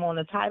brainstorm on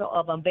the title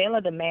of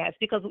Unveiling the Mask,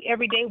 because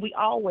every day we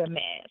all wear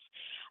masks,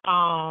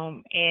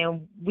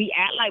 and we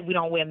act like we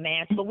don't wear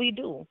masks, but we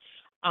do.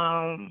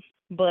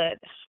 But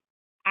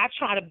I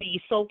try to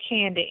be so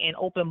candid and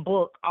open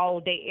book all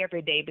day,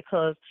 every day,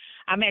 because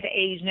I'm at the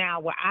age now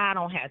where I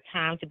don't have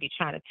time to be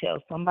trying to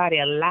tell somebody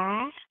a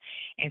lie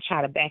and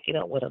try to back it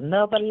up with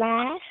another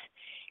lie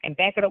and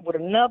back it up with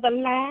another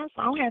lie.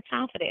 So I don't have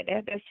time for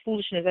that. That's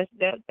foolishness.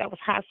 That was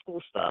high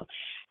school stuff.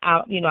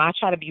 I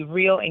try to be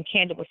real and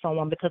candid with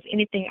someone, because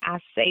anything I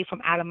say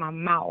from out of my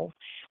mouth,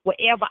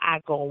 wherever I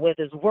go,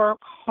 whether it's work,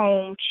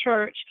 home,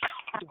 church,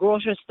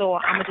 grocery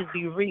store, I'm going to just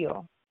be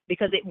real.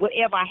 Because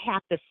whatever I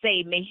have to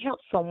say may help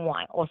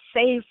someone or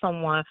save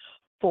someone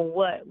for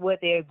what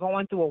they're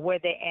going through or where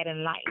they're at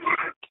in life.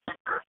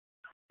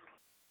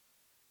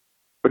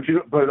 But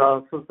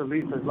Sister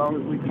Lisa, as long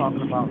as we're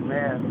talking about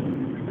masks,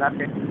 and I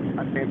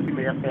think we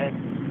may have had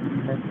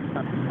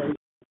conversation.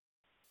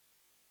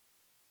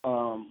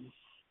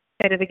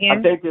 Say it again.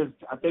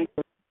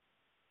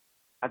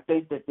 I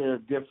think that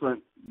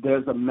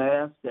there's a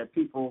mask that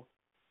people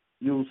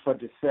use for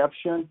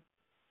deception.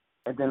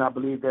 And then I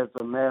believe there's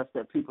a mask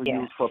that people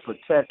use for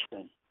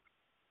protection.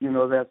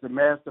 There's a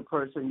mask the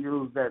person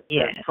uses that's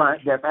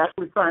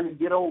actually trying to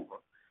get over.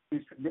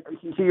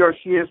 He or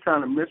she is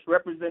trying to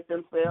misrepresent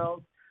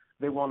themselves.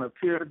 They want to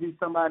appear to be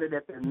somebody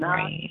that they're not,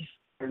 right.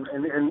 and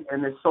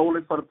it's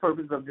solely for the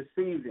purpose of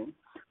deceiving.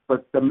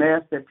 But the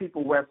mask that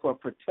people wear for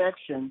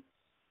protection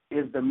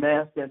is the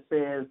mask that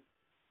says,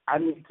 I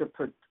need to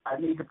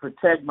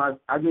protect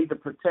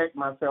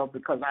myself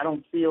because I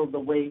don't feel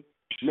the way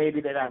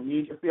maybe that I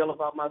need to feel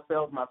about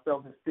myself. My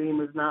self-esteem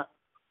is not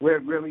where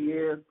it really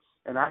is,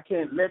 and I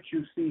can't let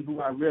you see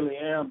who I really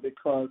am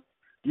because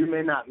you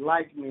may not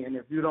like me, and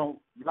if you don't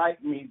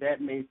like me,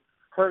 that may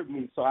hurt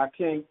me. So I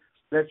can't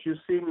let you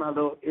see my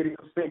little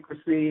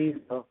idiosyncrasies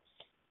or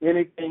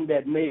anything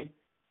that may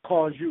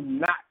cause you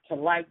not to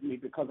like me,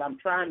 because I'm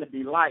trying to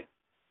be liked.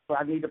 So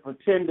I need to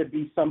pretend to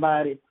be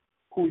somebody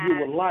who you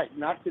would like,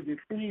 not to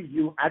deceive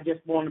you. I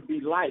just want to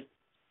be liked.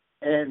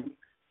 And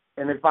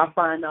if I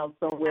find out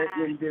somewhere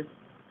in this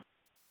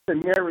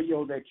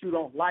scenario that you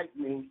don't like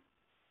me,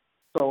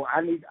 so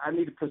I need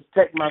to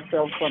protect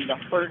myself from the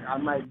hurt I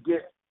might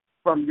get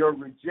from your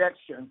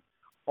rejection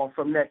or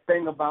from that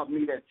thing about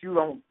me that you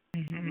don't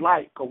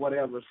like or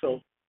whatever.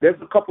 So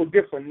there's a couple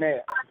different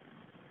masks.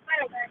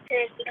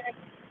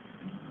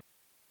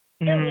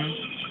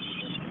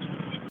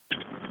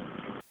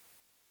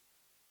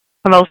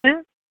 Hello,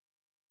 Sam?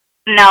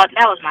 No,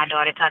 that was my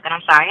daughter talking.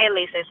 I'm sorry. Hey,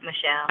 Lisa, it's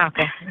Michelle.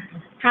 Okay.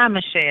 Hi,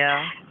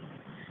 Michelle.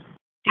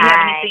 Do you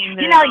have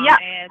anything to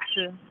add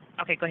to?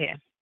 Okay, go ahead.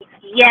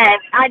 Yes,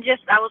 I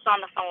was on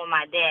the phone with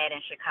my dad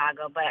in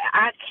Chicago, but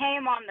I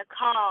came on the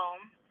call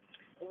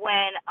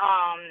when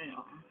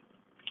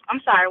I'm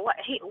sorry, what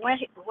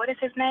is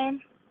his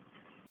name?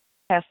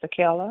 Pastor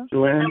Keller.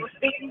 Joanne. I was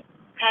speaking.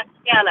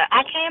 Pastor Keller.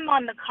 I came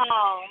on the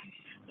call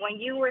when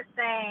you were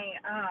saying,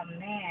 oh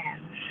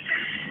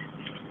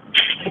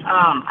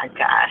my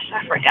gosh,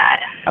 I forgot.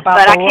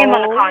 But I came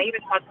on the call. You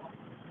were talking.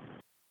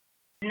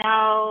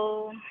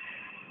 No.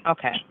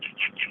 Okay.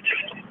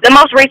 The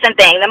most recent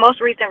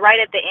right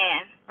at the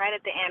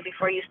end,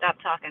 before you stop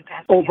talking,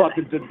 Pastor. Oh, about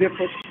the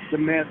difference, the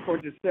mask for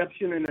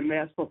deception and the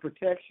mask for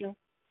protection?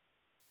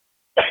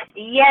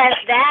 Yes,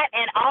 that,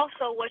 and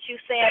also what you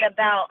said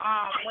about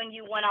when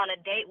you went on a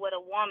date with a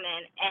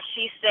woman and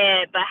she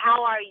said, "But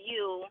how are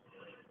you?"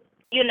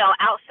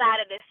 outside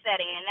of this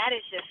setting, and that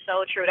is just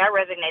so true. That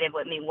resonated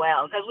with me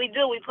well because we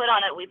put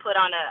on a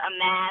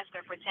mask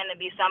or pretend to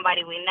be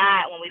somebody we're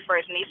not when we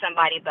first meet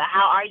somebody. But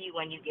how are you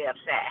when you get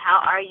upset? How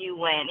are you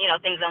when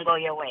things don't go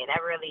your way? That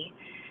really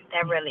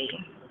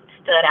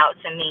stood out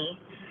to me.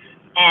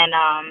 And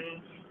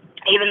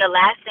even the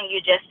last thing you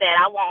just said,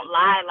 I won't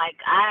lie.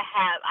 Like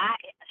I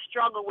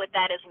struggle with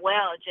that as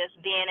well. Just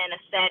being in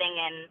a setting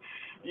and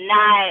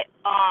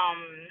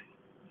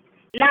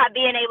not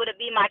being able to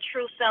be my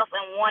true self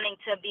and wanting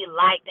to be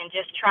liked and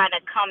just trying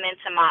to come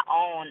into my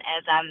own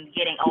as I'm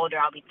getting older.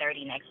 I'll be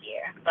 30 next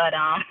year. But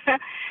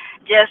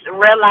just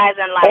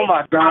realizing Oh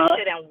my I God.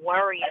 shouldn't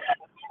worry about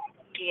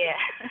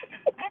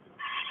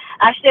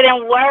I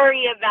shouldn't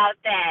worry about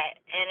that.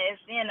 And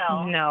it's,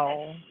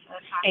 No.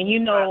 that's how And you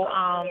struggle.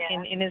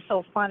 and it's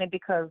so funny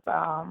because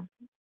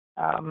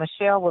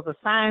Michelle was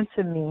assigned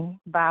to me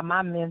by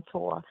my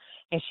mentor,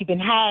 and she's been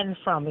hiding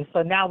from me.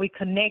 So now we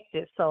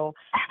connected. So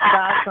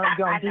God's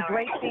going to do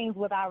great things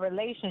with our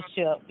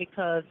relationship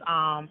because,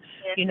 I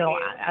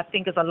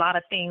think there's a lot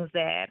of things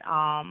that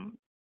I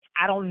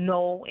don't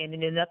know, and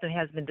then nothing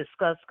has been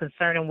discussed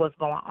concerning what's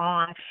going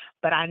on.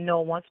 But I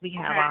know once we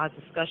have our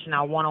discussion,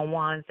 our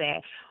one-on-ones,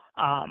 that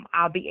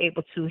I'll be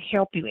able to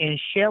help you and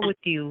share with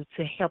you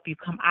to help you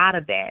come out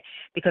of that,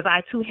 because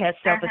I too had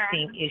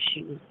self-esteem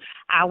issues.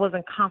 I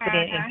wasn't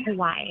confident in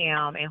who I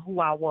am and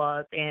who I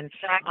was, and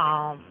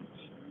I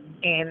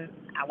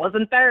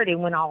wasn't 30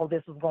 when all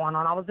this was going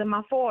on. I was in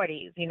my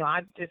 40s.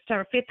 I just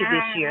turned 50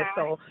 this year,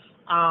 so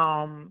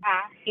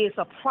it's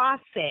a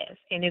process,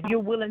 and if you're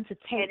willing to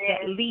take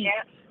that leap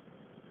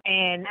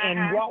and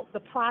walk the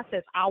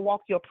process, I'll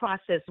walk your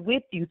process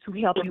with you to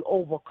help you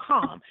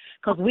overcome,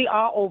 because we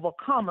are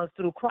overcomers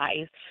through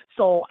Christ.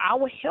 So I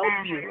will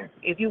help you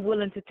if you're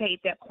willing to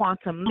take that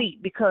quantum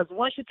leap, because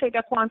once you take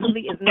that quantum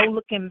leap, it's no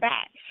looking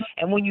back.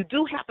 And when you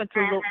do happen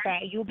to look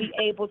back, you'll be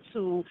able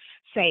to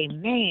say,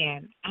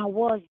 man, I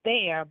was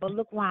there, but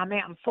look where I'm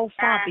at. I'm so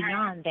far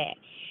beyond that.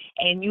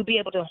 And you'll be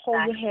able to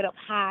hold your head up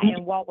high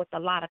and walk with a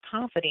lot of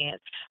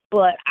confidence.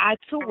 But I,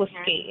 too, was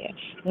scared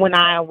when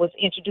I was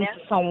introduced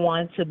to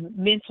someone to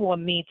mentor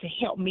me, to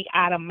help me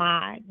out of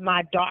my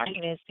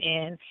darkness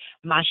and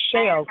my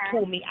shell,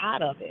 pull me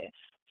out of it.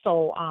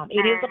 So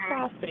it is a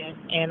process.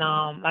 And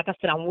like I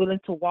said, I'm willing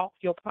to walk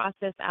your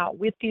process out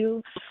with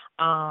you,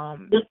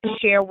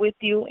 share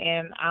with you.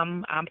 And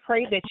I'm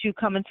pray that you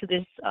come into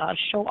this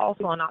show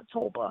also in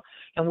October,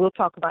 and we'll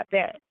talk about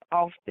that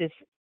off this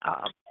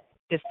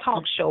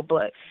talk show.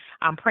 But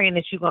I'm praying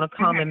that you're going to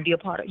come and be a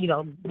part of,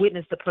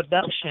 witness the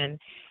production,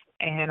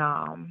 and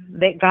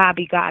let God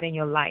be God in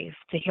your life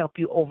to help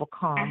you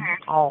overcome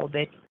all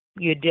that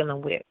you're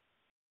dealing with.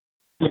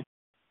 Yes.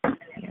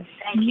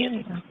 Thank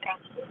you.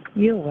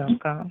 You're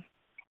welcome.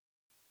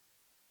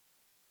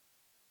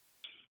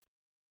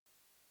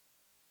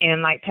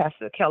 And like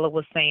Pastor Keller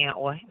was saying,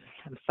 or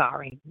I'm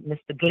sorry,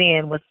 Mr.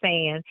 Glenn was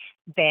saying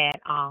that,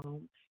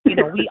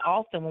 we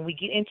often, when we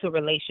get into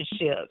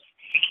relationships,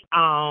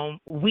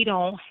 we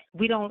don't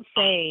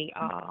say,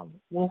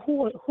 well,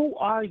 who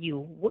are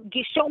you?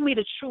 Show me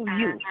the true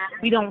you.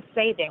 We don't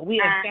say that.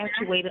 We're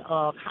infatuated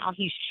of how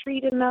he's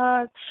treating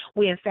us.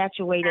 We're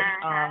infatuated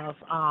of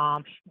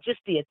just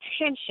the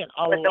attention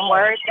alone. With the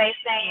words they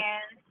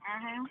saying.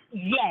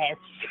 Yes,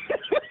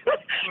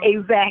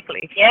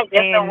 exactly. Yes,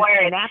 just the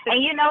words.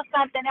 And you know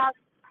something else?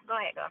 Go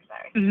ahead. I'm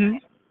sorry.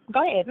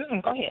 Go ahead.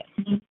 Go ahead.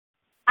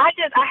 I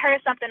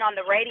heard something on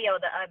the radio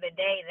the other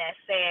day that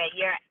said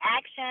your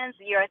actions,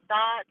 your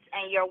thoughts,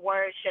 and your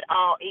words should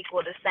all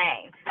equal the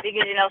same.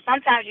 Because,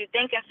 sometimes you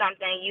think of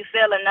something, you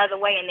feel another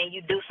way, and then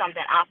you do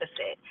something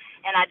opposite.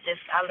 And I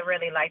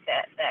really like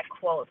that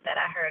quote that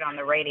I heard on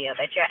the radio,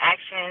 that your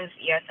actions,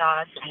 your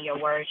thoughts, and your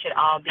words should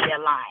all be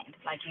aligned.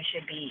 Like you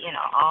should be,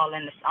 all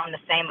on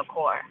the same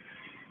accord.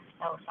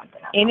 That was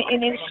something else. And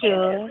it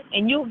should.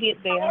 And you'll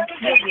get there.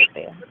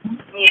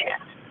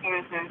 Yeah.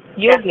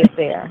 You'll get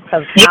there,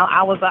 because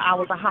I was a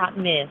hot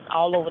mess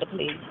all over the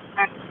place.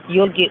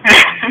 You'll get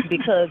there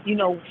because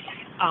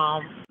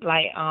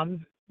like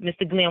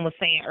Mr. Glenn was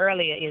saying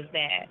earlier, is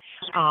that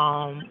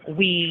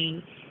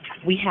we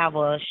have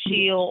a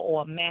shield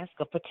or a mask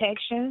of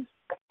protection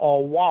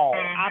or wall.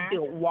 I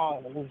built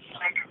walls.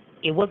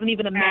 It wasn't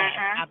even a mask.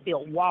 I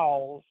built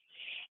walls,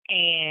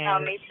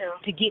 and me too.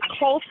 To get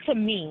close to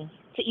me,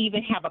 to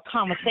even have a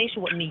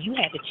conversation with me, you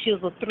had to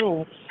chisel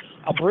through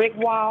a brick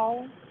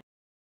wall,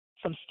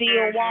 some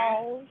steel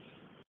walls,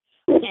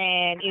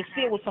 and it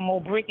still was some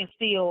more brick and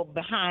steel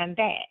behind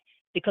that,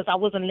 because I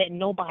wasn't letting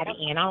nobody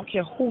in. I don't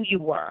care who you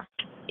were.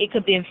 It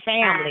could have been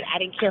family. I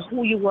didn't care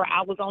who you were.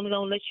 I was only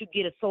going to let you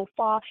get it so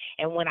far.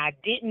 And when I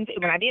didn't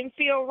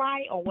feel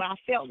right, or when I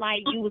felt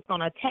like you was going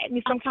to attack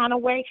me some kind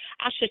of way,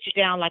 I shut you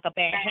down like a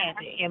bad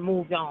habit and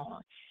moved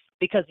on,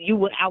 because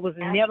I was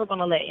never going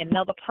to let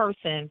another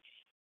person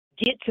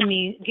get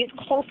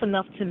close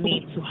enough to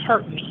me to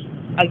hurt me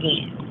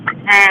again.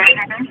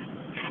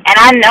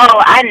 And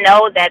I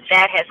know that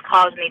has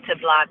caused me to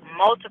block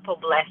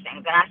multiple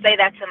blessings. And I say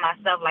that to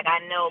myself, like I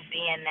know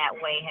being that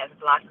way has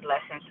blocked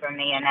blessings for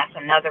me. And that's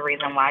another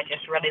reason why I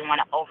just really want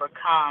to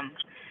overcome,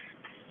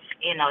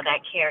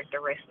 that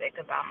characteristic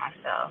about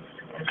myself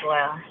as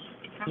well.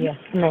 Yes,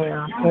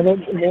 ma'am. And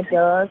it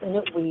does, and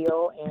it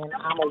will. And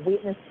I'm a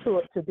witness to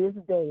it to this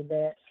day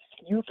that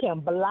you can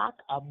block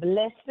a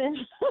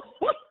blessing.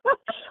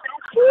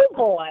 Oh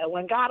boy,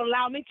 when God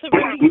allowed me to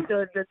release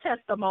the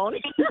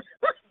testimony,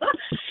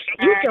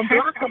 you can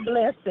block a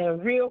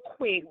blessing real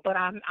quick. But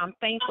I'm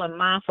thankful and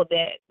mindful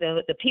that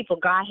the people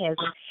God has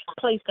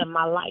placed in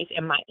my life,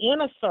 in my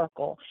inner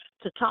circle,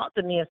 to talk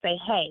to me and say,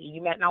 hey,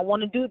 you might not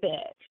want to do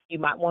that. You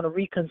might want to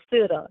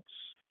reconsider.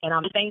 And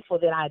I'm thankful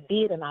that I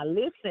did and I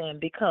listened,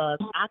 because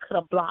I could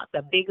have blocked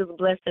the biggest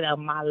blessing of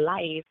my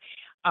life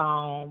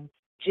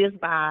just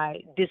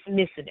by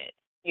dismissing it,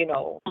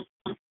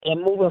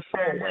 and moving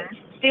forward.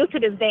 Still to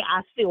this day,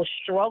 I still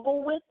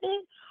struggle with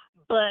it,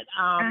 but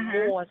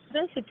I'm more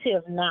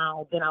sensitive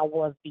now than I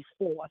was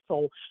before.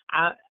 So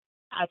I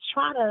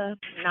try to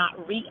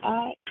not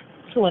react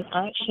to an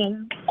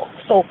action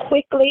so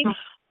quickly,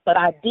 but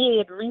I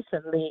did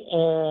recently,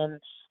 and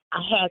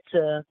I had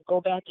to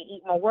go back and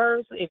eat my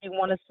words, if you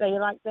want to say it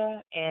like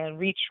that, and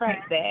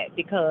retract that,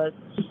 because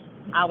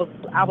I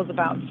was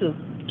about to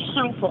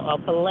cancel a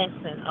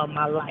blessing of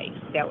my life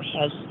that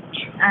has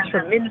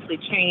tremendously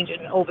changed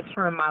and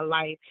overturned my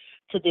life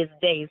to this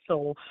day.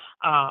 So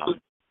I'm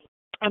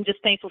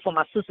just thankful for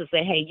my sister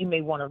say, hey, you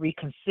may want to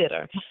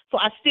reconsider. So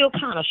I still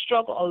kind of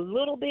struggle a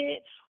little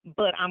bit,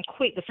 but I'm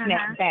quick to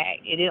snap back.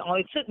 It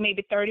only took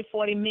maybe 30,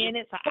 40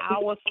 minutes, an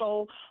hour or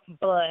so,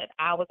 but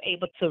I was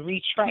able to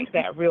retract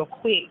that real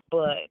quick.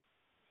 But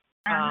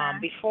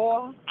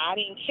before, I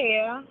didn't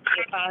care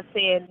if I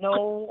said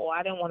no or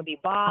I didn't want to be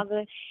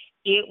bothered.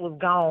 It was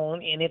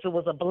gone. And if it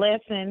was a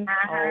blessing,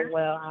 oh,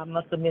 well, I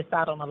must have missed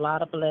out on a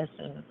lot of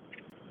blessings.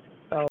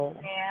 So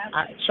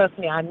trust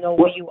me, I know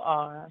where you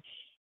are.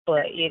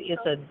 But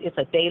it's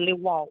a daily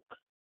walk,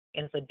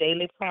 and it's a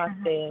daily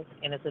process,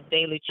 and it's a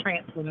daily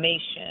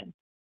transformation.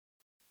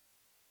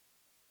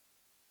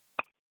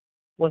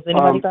 Was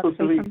anybody about to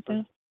say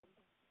something?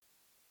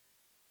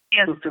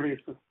 Yes, Sister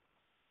Lisa.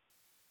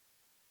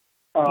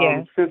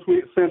 Yes. Since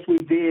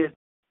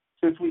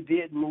we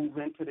did move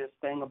into this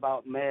thing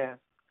about math,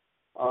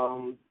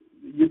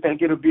 you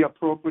think it'll be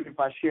appropriate if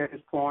I share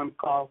this poem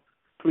called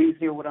 "Please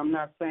Hear What I'm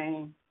Not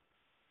Saying"?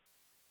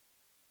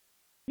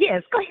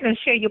 Yes, go ahead and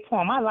share your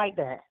poem. I like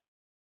that.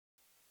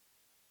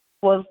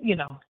 Well,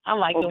 I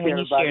like it when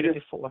you shared it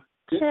before.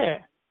 Sure.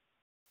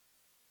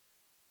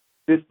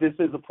 This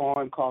is a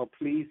poem called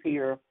 "Please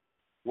Hear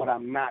What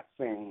I'm Not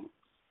Saying."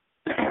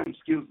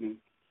 Excuse me.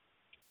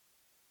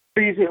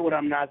 Please hear what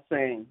I'm not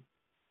saying.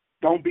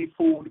 Don't be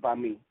fooled by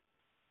me.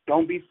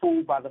 Don't be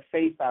fooled by the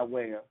face I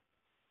wear,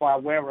 for I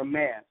wear a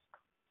mask,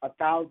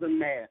 1,000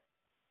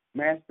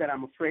 masks that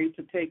I'm afraid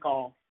to take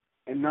off,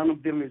 and none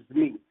of them is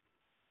me.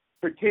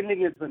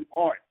 Pretending is an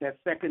art that's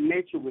second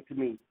nature with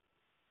me,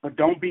 but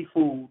don't be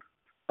fooled.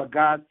 For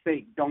God's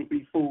sake, don't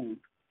be fooled.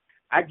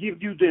 I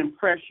give you the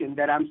impression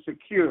that I'm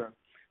secure,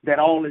 that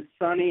all is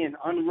sunny and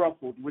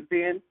unruffled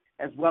within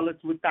as well as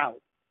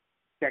without,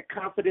 that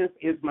confidence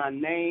is my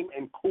name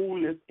and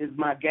coolness is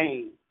my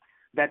game,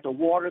 that the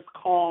water's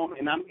calm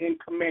and I'm in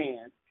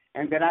command,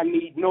 and that I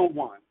need no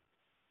one.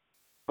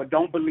 But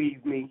don't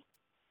believe me.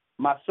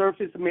 My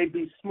surface may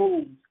be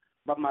smooth,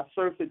 but my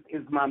surface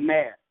is my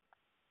mask,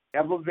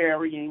 ever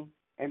varying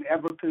and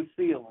ever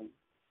concealing.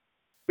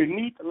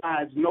 Beneath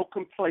lies no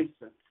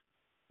complacence.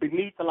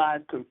 Beneath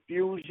lies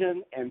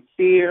confusion and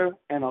fear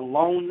and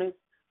aloneness,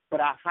 but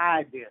I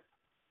hide this.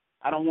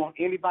 I don't want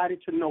anybody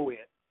to know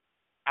it.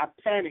 I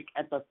panic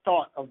at the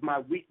thought of my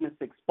weakness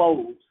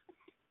exposed.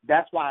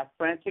 That's why I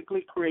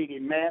frantically create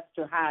a mask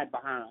to hide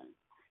behind,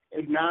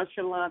 a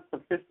nonchalant,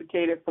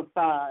 sophisticated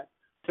facade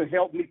to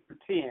help me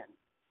pretend,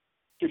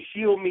 to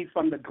shield me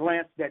from the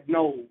glance that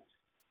knows.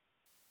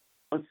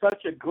 But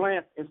such a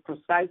glance is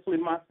precisely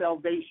my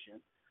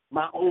salvation,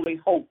 my only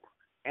hope,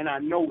 and I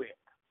know it.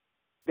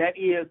 That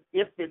is,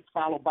 if it's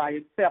followed by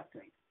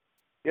acceptance,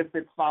 if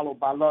it's followed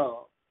by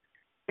love.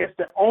 It's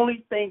the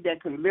only thing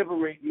that can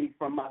liberate me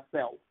from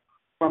myself,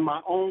 from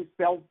my own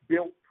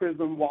self-built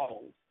prison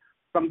walls,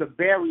 from the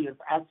barriers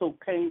I so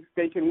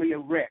painstakingly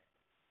erect.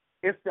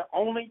 It's the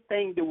only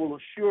thing that will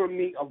assure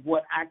me of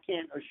what I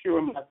can't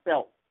assure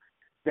myself,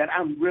 that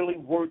I'm really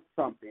worth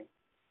something.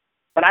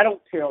 But I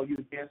don't tell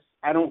you this.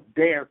 I don't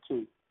dare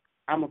to.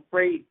 I'm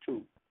afraid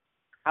to.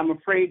 I'm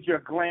afraid your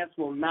glance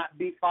will not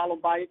be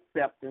followed by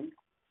acceptance,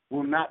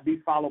 will not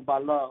be followed by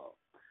love.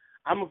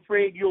 I'm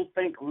afraid you'll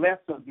think less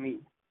of me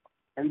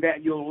and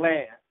that you'll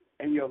laugh,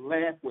 and your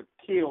laugh would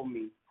kill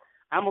me.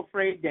 I'm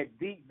afraid that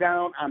deep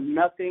down I'm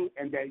nothing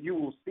and that you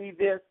will see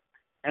this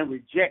and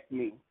reject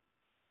me.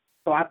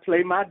 So I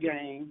play my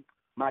game,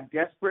 my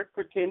desperate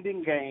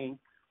pretending game,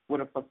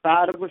 with a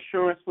facade of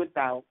assurance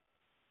without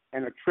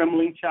and a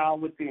trembling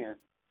child within.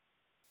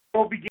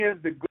 So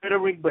begins the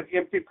glittering but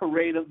empty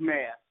parade of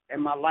masks,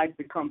 and my life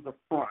becomes a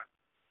front.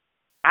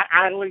 I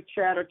idly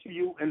chatter to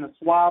you in the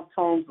suave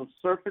tones of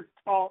surface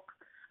talk.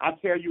 I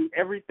tell you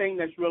everything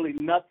that's really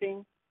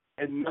nothing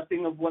and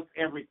nothing of what's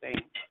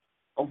everything,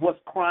 of what's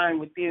crying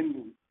within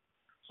me.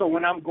 So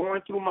when I'm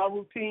going through my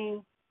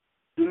routine,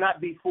 do not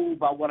be fooled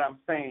by what I'm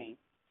saying.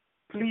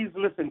 Please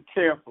listen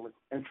carefully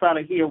and try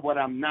to hear what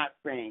I'm not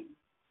saying,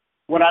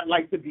 what I'd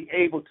like to be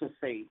able to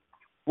say,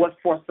 what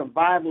for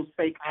survival's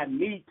sake I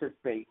need to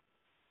say,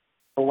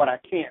 or what I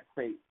can't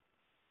say.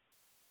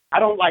 I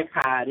don't like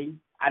hiding.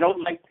 I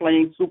don't like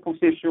playing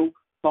superficial,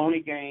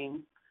 phony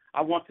games.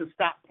 I want to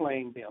stop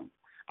playing them.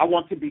 I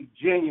want to be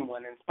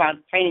genuine and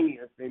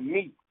spontaneous and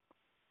me.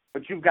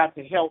 But you've got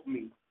to help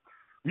me.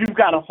 You've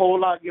got to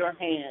hold out your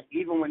hand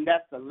even when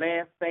that's the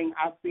last thing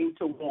I seem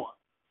to want.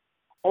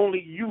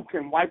 Only you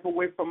can wipe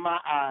away from my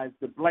eyes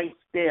the blank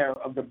stare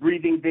of the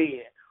breathing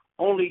dead.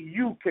 Only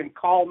you can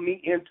call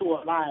me into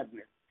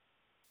aliveness.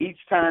 Each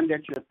time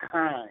that you're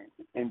kind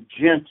and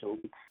gentle,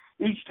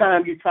 each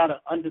time you try to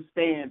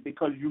understand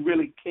because you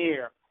really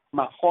care,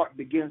 my heart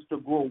begins to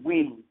grow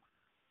wings.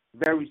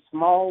 Very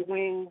small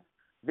wings,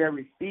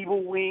 very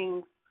feeble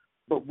wings,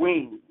 but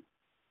wings.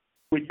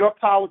 With your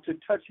power to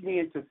touch me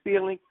into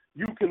feeling,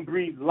 you can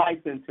breathe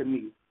life into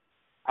me.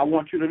 I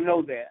want you to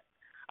know that.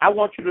 I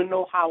want you to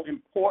know how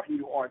important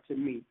you are to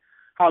me,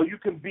 how you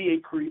can be a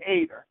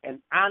creator,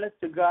 an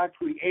honest-to-God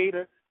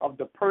creator of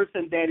the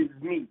person that is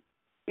me,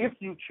 if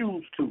you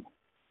choose to.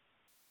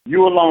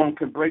 You alone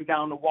can break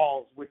down the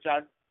walls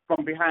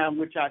from behind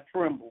which I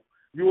tremble.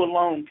 You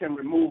alone can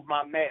remove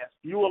my mask.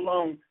 You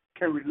alone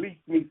can release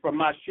me from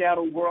my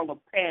shadow world of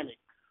panic,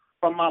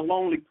 from my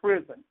lonely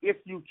prison, if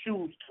you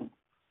choose to.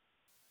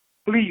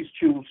 Please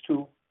choose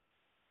to.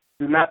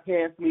 Do not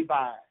pass me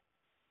by.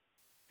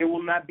 It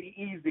will not be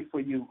easy for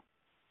you.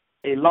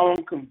 A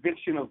long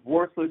conviction of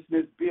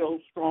worthlessness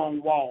builds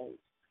strong walls.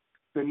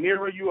 The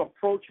nearer you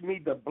approach me,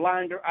 the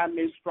blinder I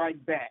may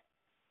strike back.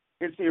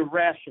 It's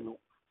irrational.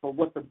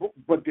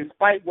 But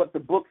despite what the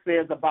book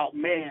says about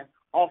man,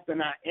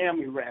 often I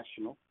am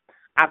irrational.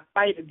 I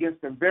fight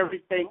against the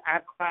very thing I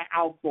cry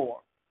out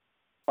for.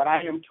 But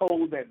I am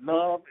told that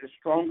love is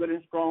stronger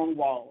than strong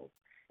walls.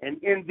 And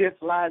in this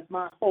lies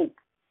my hope.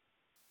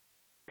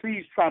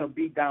 Please try to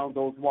beat down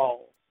those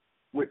walls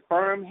with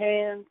firm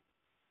hands,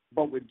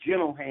 but with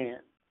gentle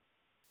hands,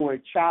 for a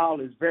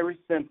child is very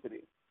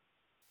sensitive.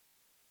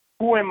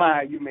 Who am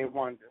I, you may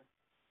wonder?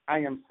 I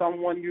am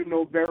someone you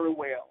know very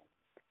well,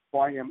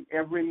 for I am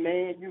every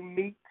man you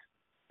meet,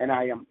 and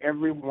I am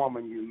every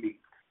woman you meet.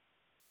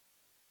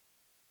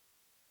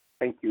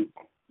 Thank you.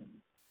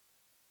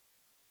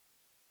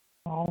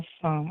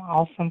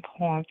 Awesome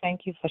poem.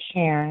 Thank you for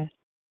sharing.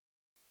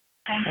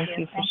 Thank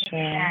you for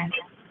sharing.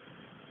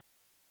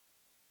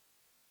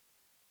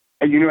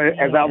 And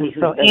as I was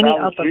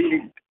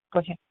reading, go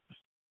ahead.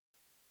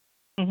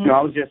 Mm-hmm. No,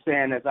 I was just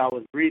saying, as I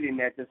was reading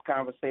that, this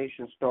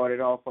conversation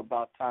started off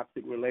about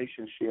toxic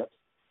relationships,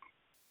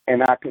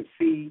 and I could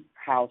see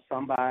how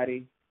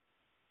somebody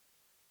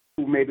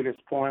who maybe this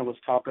poem was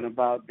talking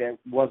about that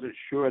wasn't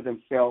sure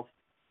themselves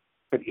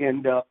could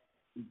end up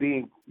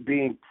being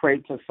prey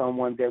to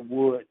someone that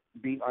would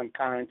be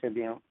unkind to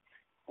them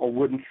or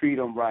wouldn't treat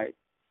them right.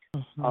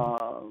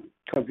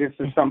 Because this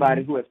is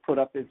somebody who has put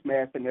up this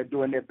mask and they're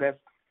doing their best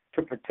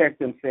to protect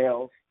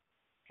themselves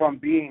from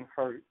being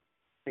hurt,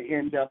 to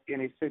end up in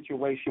a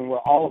situation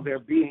where all of their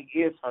being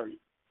is hurt.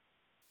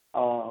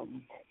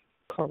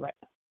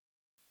 Correct.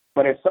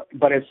 But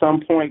at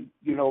some point,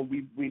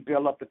 we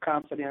build up the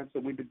confidence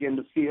and we begin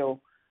to feel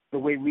the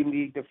way we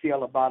need to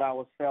feel about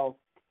ourselves,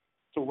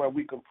 to where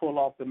we can pull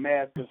off the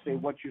mask and say,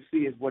 what you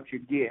see is what you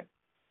get.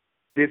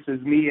 This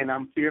is me, and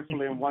I'm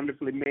fearfully and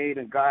wonderfully made,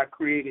 and God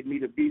created me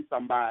to be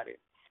somebody.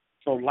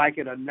 So like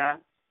it or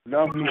not,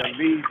 love me or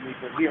leave me,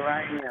 but here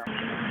I am.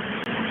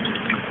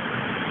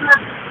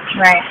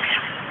 Right.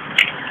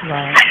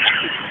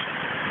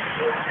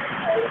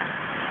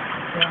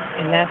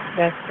 And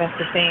that's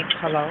the thing.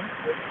 Hello?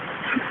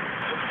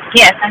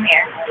 Yes, I'm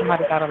here.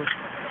 Somebody got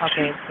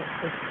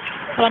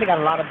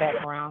a lot of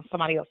background.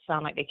 Somebody else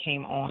sound like they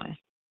came on.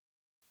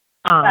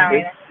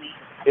 Sorry, that's me.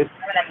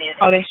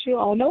 That's you.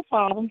 Oh, no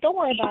problem. Don't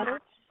worry about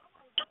it.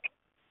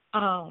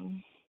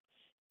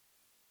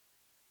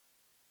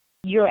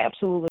 You're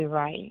absolutely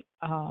right.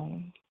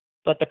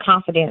 But the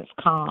confidence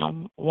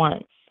comes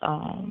once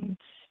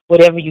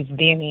whatever you've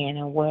been in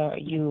and where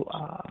you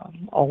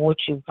or what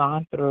you've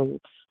gone through,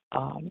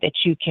 that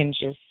you can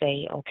just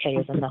say, okay,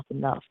 is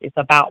enough. It's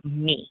about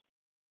me.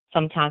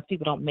 Sometimes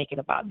people don't make it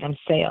about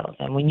themselves.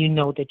 And when you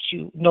know that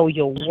you know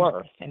your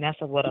worth, and that's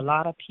what a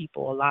lot of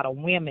people, a lot of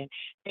women,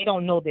 they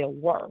don't know their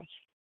worth.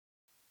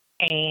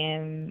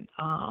 And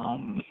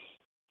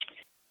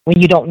when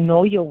you don't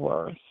know your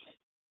worth,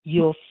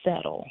 you'll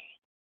settle.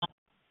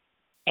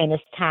 And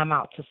it's time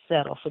out to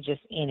settle for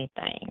just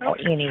anything or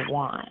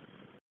anyone.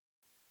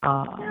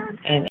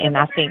 And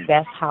I think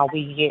that's how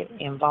we get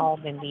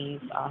involved in these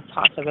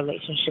toxic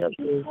relationships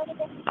is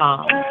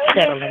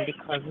settling,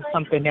 because it's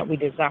something that we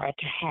desire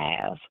to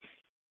have,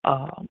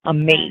 a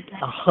mate,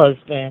 a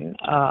husband,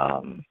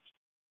 a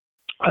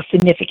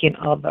significant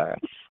other.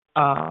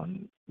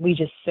 we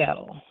just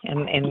settle.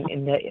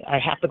 I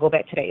have to go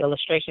back to that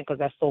illustration because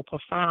that's so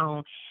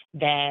profound,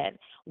 that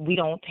we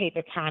don't take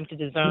the time to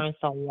discern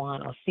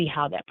someone or see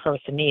how that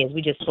person is.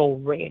 We just so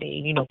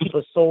ready. People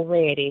are so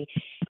ready,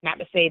 not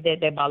to say that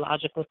their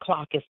biological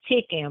clock is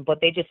ticking, but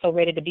they're just so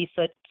ready to be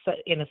such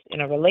in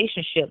a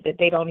relationship that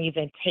they don't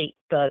even take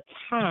the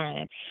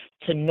time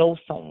to know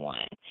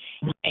someone.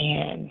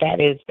 And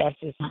that's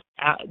just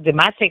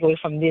my takeaway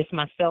from this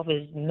myself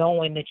is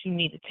knowing that you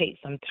need to take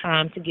some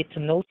time to get to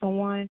know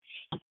someone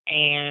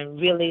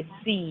and really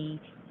see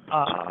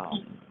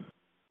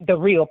the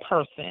real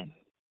person.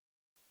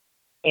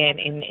 And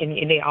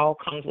it all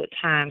comes with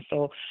time.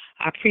 So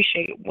I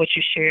appreciate what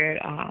you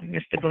shared,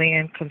 Mr.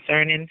 Glenn,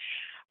 concerning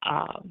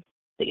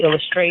the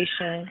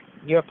illustration,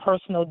 your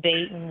personal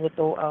dating with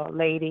the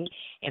lady,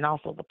 and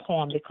also the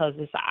poem, because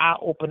it's an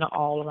eye-opener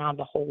all around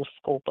the whole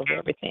scope of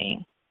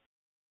everything.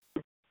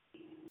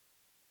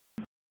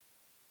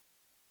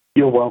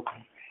 You're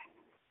welcome.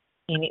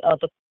 Any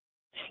other?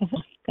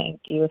 Thank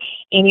you.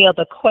 Any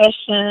other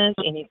questions?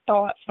 Any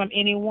thoughts from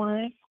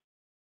anyone?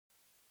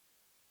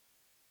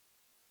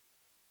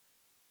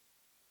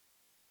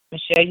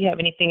 Michelle, you have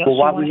anything else you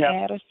want to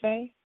add or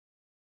say?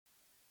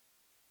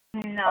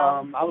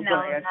 No, I was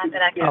not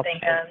that I can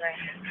think of.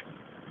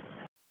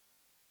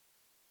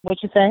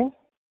 What you say?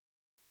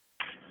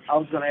 I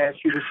was going to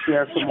ask you to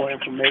share some more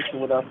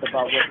information with us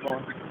about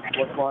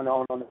what's going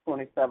on the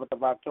 27th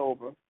of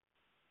October.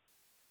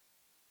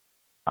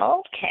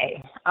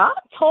 Okay,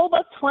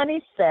 October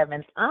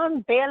 27th,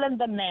 Unveiling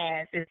the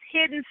Mask. It's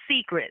Hidden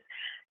Secrets.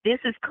 This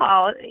is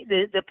called,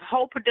 the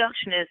whole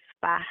production is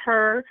by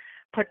her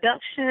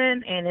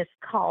production, and it's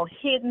called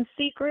Hidden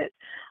Secrets.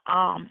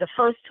 The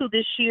first two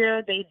this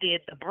year, they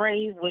did The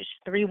Brave, which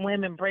 3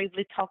 women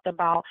bravely talked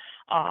about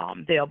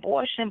their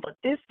abortion, but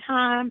this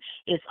time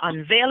it's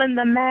Unveiling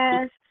the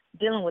Mask,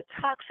 dealing with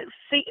toxic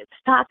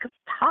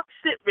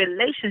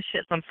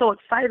relationships. I'm so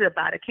excited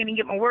about it. Can't even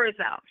get my words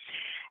out.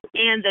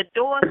 And the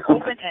doors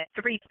open at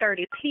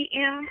 3:30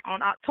 p.m.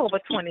 on October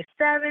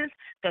 27th.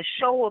 The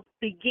show will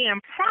begin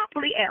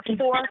promptly at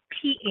 4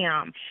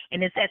 p.m.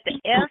 and it's at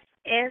the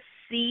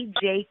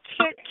FSCJ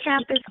Kent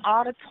Campus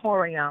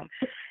Auditorium.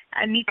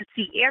 I need to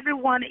see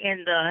everyone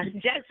in the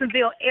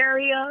Jacksonville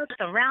area,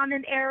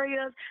 surrounding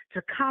areas,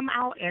 to come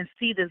out and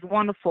see this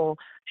wonderful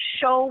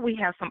show. We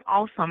have some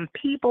awesome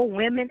people,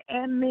 women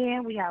and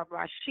men. We have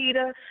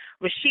Rashida,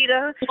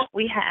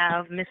 we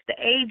have Mr.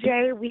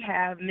 AJ, we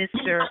have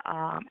Mr.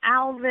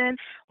 Alvin,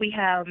 we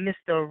have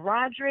Mr.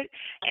 Roderick,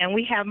 and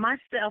we have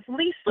myself,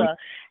 Lisa,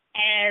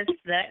 as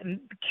the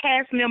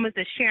cast members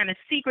are sharing a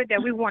secret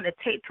that we want to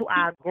take to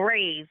our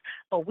graves.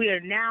 But we are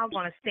now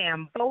going to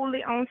stand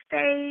boldly on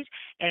stage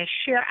and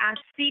share our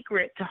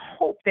secret to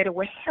hope that it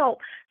will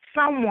help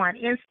someone,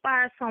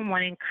 inspire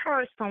someone,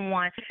 encourage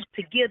someone,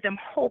 to give them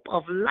hope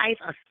of life,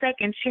 a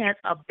second chance,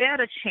 a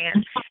better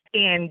chance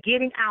in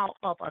getting out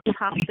of a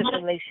toxic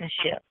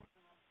relationship.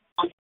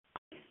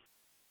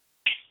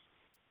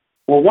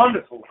 Well,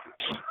 wonderful.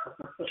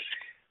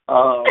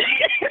 I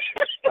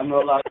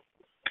know a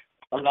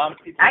lot of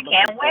people I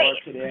can't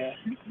wait. To that.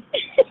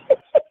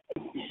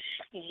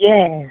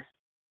 Yeah.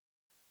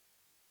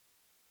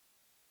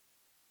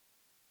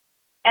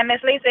 And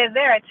Miss Lisa, is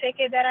there a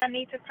ticket that I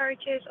need to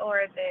purchase,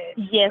 or is it?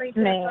 Yes,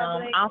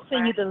 ma'am. I'll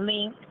send you the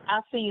link.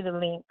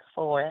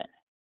 For it.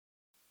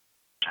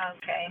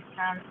 Okay,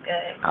 sounds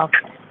good.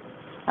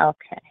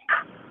 Okay.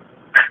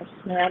 Yes,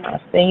 ma'am.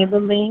 I'll send you the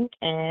link,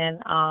 and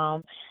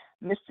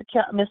Mr.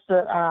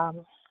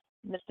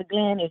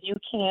 Glenn, if you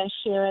can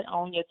share it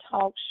on your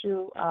talk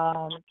show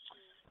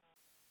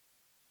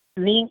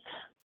link,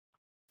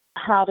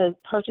 how to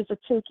purchase a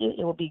ticket,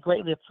 it will be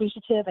greatly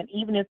appreciative. And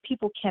even if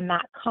people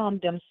cannot come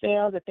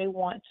themselves, if they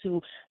want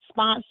to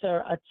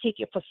sponsor a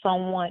ticket for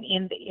someone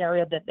in the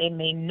area that they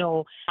may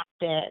know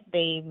that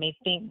they may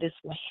think this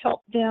will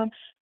help them,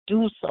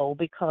 do so,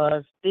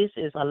 because this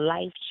is a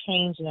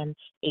life-changing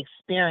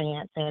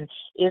experience, and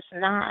it's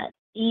not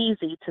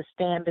easy to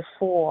stand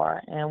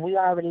before, and we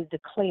already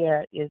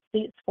declared, it's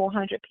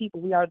 400 people,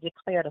 we already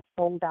declared a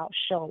sold-out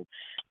show.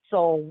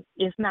 So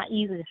it's not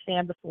easy to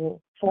stand before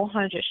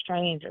 400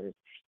 strangers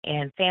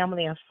and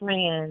family and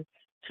friends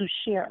to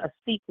share a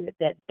secret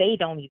that they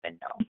don't even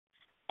know.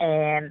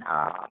 And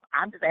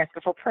I'm just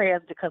asking for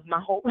prayers, because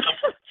my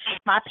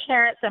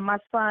parents and my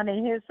son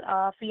and his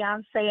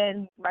fiance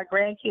and my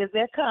grandkids,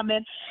 they're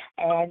coming,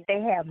 and they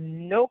have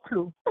no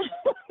clue.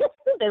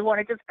 They want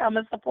to just come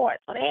and support,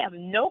 so they have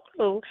no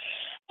clue.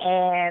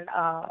 And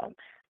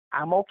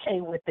I'm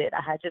okay with it.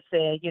 I just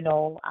said,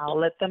 I'll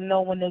let them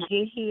know when they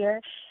get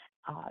here.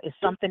 It's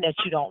something that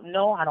you don't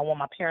know. I don't want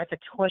my parents to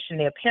question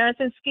their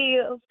parenting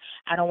skills.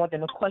 I don't want them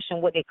to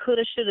question what they could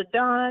have, should have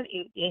done.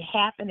 It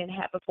happened, and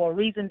happened for a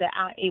reason, that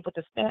I'm able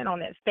to stand on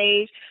that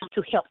stage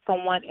to help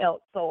someone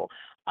else. So,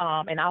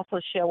 and I also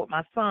share with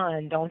my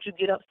son, don't you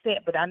get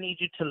upset, but I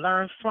need you to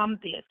learn from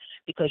this,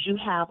 because you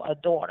have a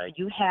daughter,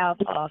 you have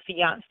a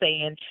fiance,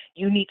 and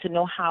you need to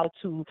know how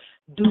to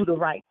do the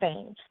right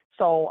thing.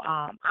 So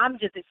I'm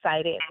just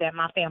excited that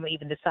my family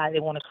even decided they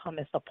want to come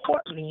and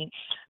support me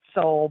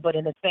So, but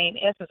in the same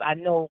essence, I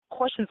know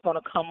questions going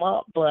to come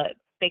up, but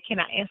they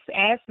cannot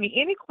ask me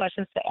any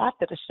questions till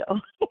after the show.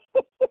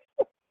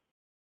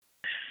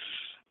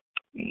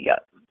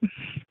 Yep.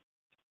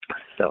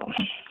 So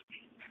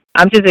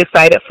I'm just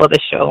excited for the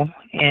show,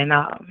 and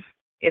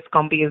it's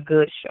going to be a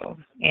good show.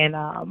 And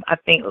I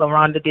think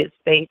LaRonda did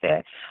state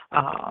that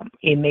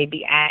it may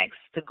be asked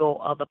to go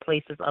other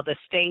places, other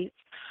states,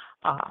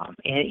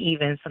 and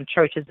even some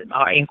churches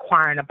are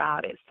inquiring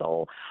about it.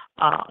 So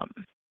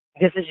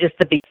this is just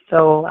the beginning.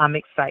 So I'm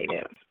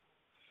excited.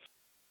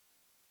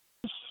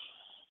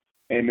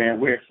 Amen.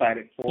 We're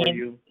excited for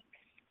you.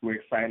 We're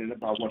excited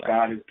about what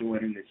God is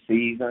doing in this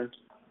season.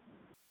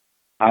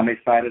 I'm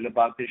excited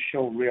about this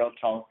show, Real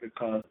Talk,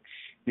 because,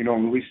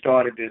 when we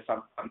started this,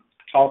 I'm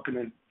talking,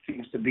 and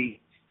seems to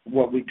be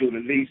what we do the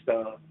least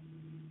of.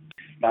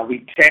 Now,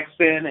 we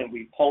texting, and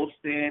we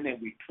posting,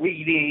 and we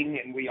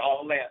tweeting, and we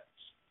all that,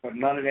 but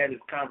none of that is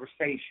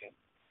conversation.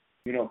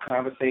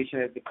 Conversation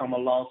has become a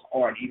lost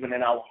art, even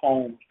in our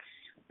homes.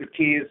 The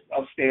kids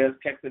upstairs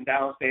texting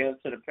downstairs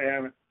to the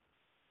parents.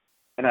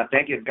 And I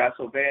think it got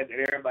so bad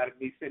that everybody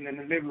be sitting in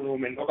the living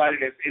room, and nobody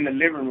that's in the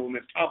living room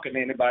is talking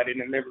to anybody in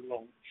the living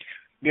room.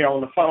 They're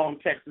on the phone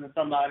texting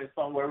somebody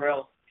somewhere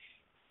else.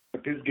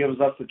 But this gives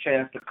us a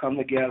chance to come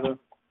together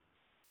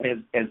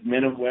as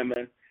men and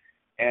women.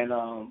 And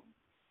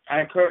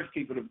I encourage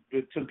people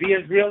to be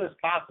as real as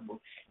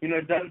possible.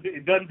 It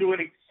doesn't do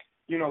any,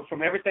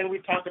 from everything we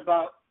talked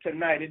about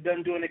tonight, it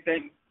doesn't do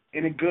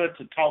any good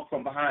to talk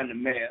from behind the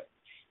mask.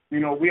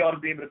 We ought to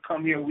be able to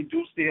come here. We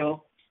do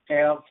still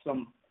have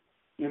some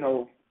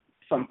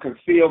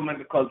concealment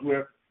because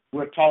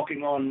we're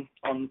talking on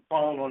the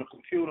phone, on the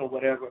computer, or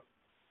whatever.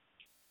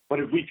 But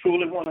if we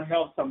truly want to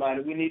help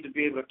somebody, we need to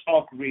be able to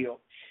talk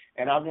real.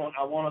 And I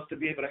want us to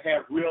be able to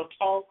have real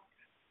talk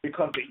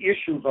because the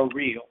issues are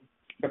real.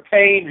 The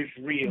pain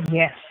is real.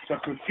 Yes. The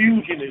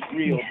confusion is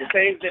real. Yes. The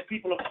things that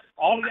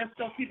all of that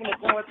stuff people are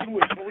going through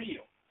is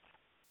real.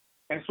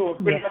 And so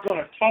if we're not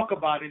going to talk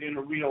about it in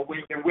a real way,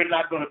 then we're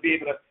not going to be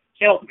able to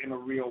help in a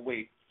real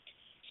way.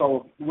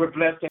 So we're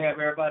blessed to have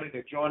everybody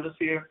that joined us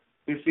here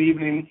this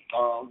evening.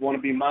 Want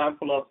to be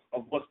mindful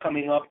of what's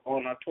coming up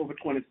on October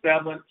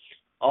 27th.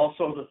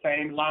 Also, the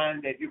same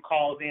line that you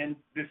called in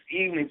this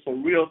evening for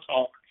Real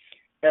Talk.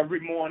 Every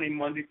morning,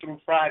 Monday through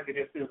Friday,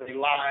 this is a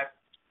live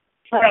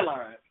prayer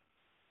line.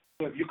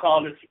 So if you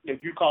call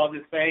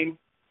the same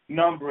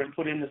number and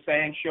put in the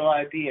same show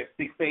ID at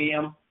 6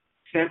 a.m.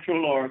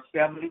 Central or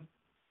 7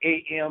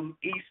 a.m.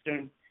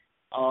 Eastern,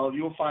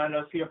 you'll find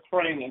us here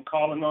praying and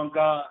calling on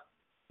God,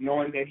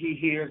 knowing that He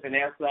hears and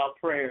answers our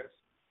prayers.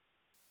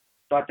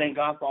 So I thank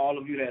God for all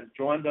of you that have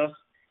joined us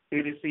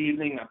here this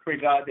evening. I pray,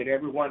 God, that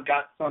everyone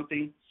got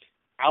something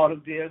out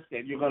of this,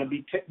 that you're going to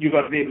be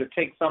able to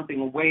take something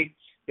away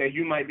that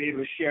you might be able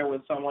to share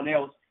with someone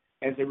else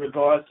as it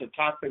regards to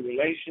toxic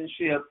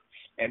relationships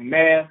and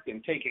masks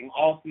and taking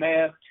off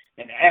masks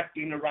and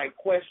asking the right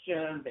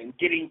questions and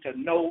getting to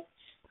know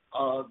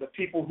the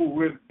people who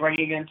we're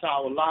bringing into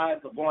our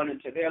lives or going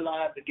into their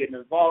lives and getting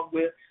involved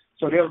with.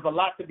 So there's a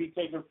lot to be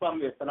taken from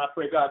this, and I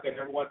pray, God, that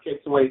everyone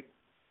takes away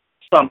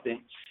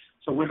something.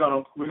 So we're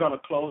gonna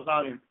close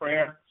out in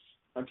prayer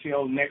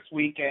until next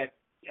week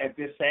at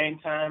this same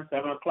time,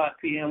 7 o'clock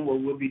p.m., where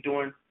we'll be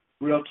doing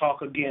Real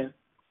Talk again.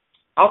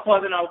 Our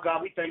Father and our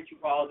God, we thank you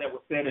for all that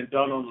was said and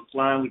done on this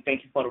line. We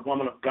thank you for the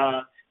woman of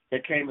God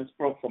that came and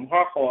spoke from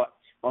her heart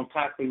on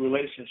toxic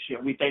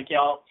relationship. We thank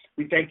y'all.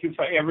 We thank you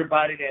for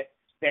everybody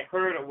that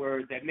heard a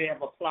word that may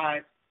have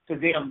applied to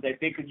them that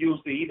they could use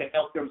to either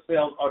help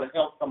themselves or to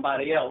help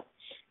somebody else.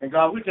 And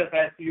God, we just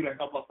ask you to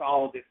help us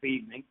all this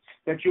evening,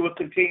 that you would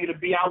continue to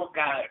be our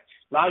guide.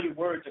 Allow your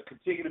word to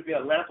continue to be a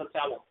lamp unto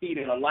our feet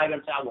and a light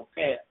unto our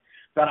path.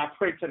 God, I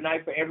pray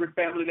tonight for every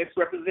family that's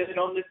represented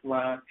on this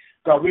line.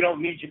 God, we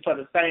don't need you for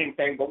the same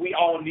thing, but we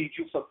all need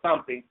you for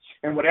something.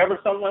 And whatever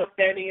someone's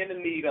standing in the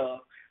need of,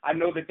 I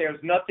know that there's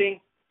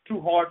nothing too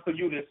hard for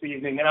you this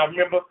evening. And I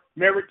remember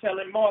Mary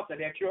telling Martha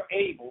that you're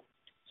able.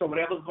 So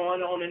whatever's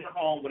going on in the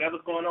home,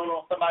 whatever's going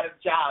on somebody's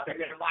job, in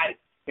their life,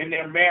 in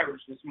their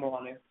marriage this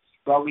morning,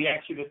 God, we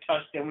ask you to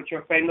touch them with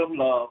your finger of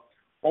love,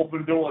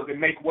 open doors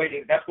and make way.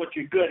 That's what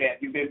you're good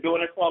at. You've been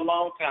doing it for a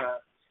long time.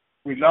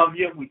 We love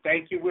you. We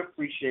thank you. We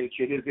appreciate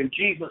you. It is in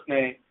Jesus'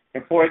 name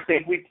and for His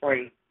sake we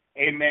pray.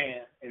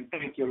 Amen. And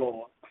thank you,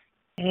 Lord.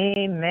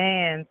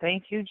 Amen.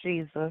 Thank you,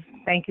 Jesus.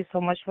 Thank you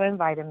so much for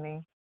inviting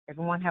me.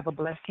 Everyone have a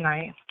blessed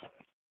night.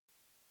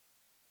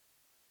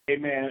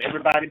 Amen.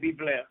 Everybody be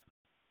blessed.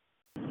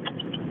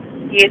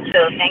 You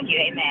too. Thank you.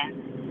 Amen.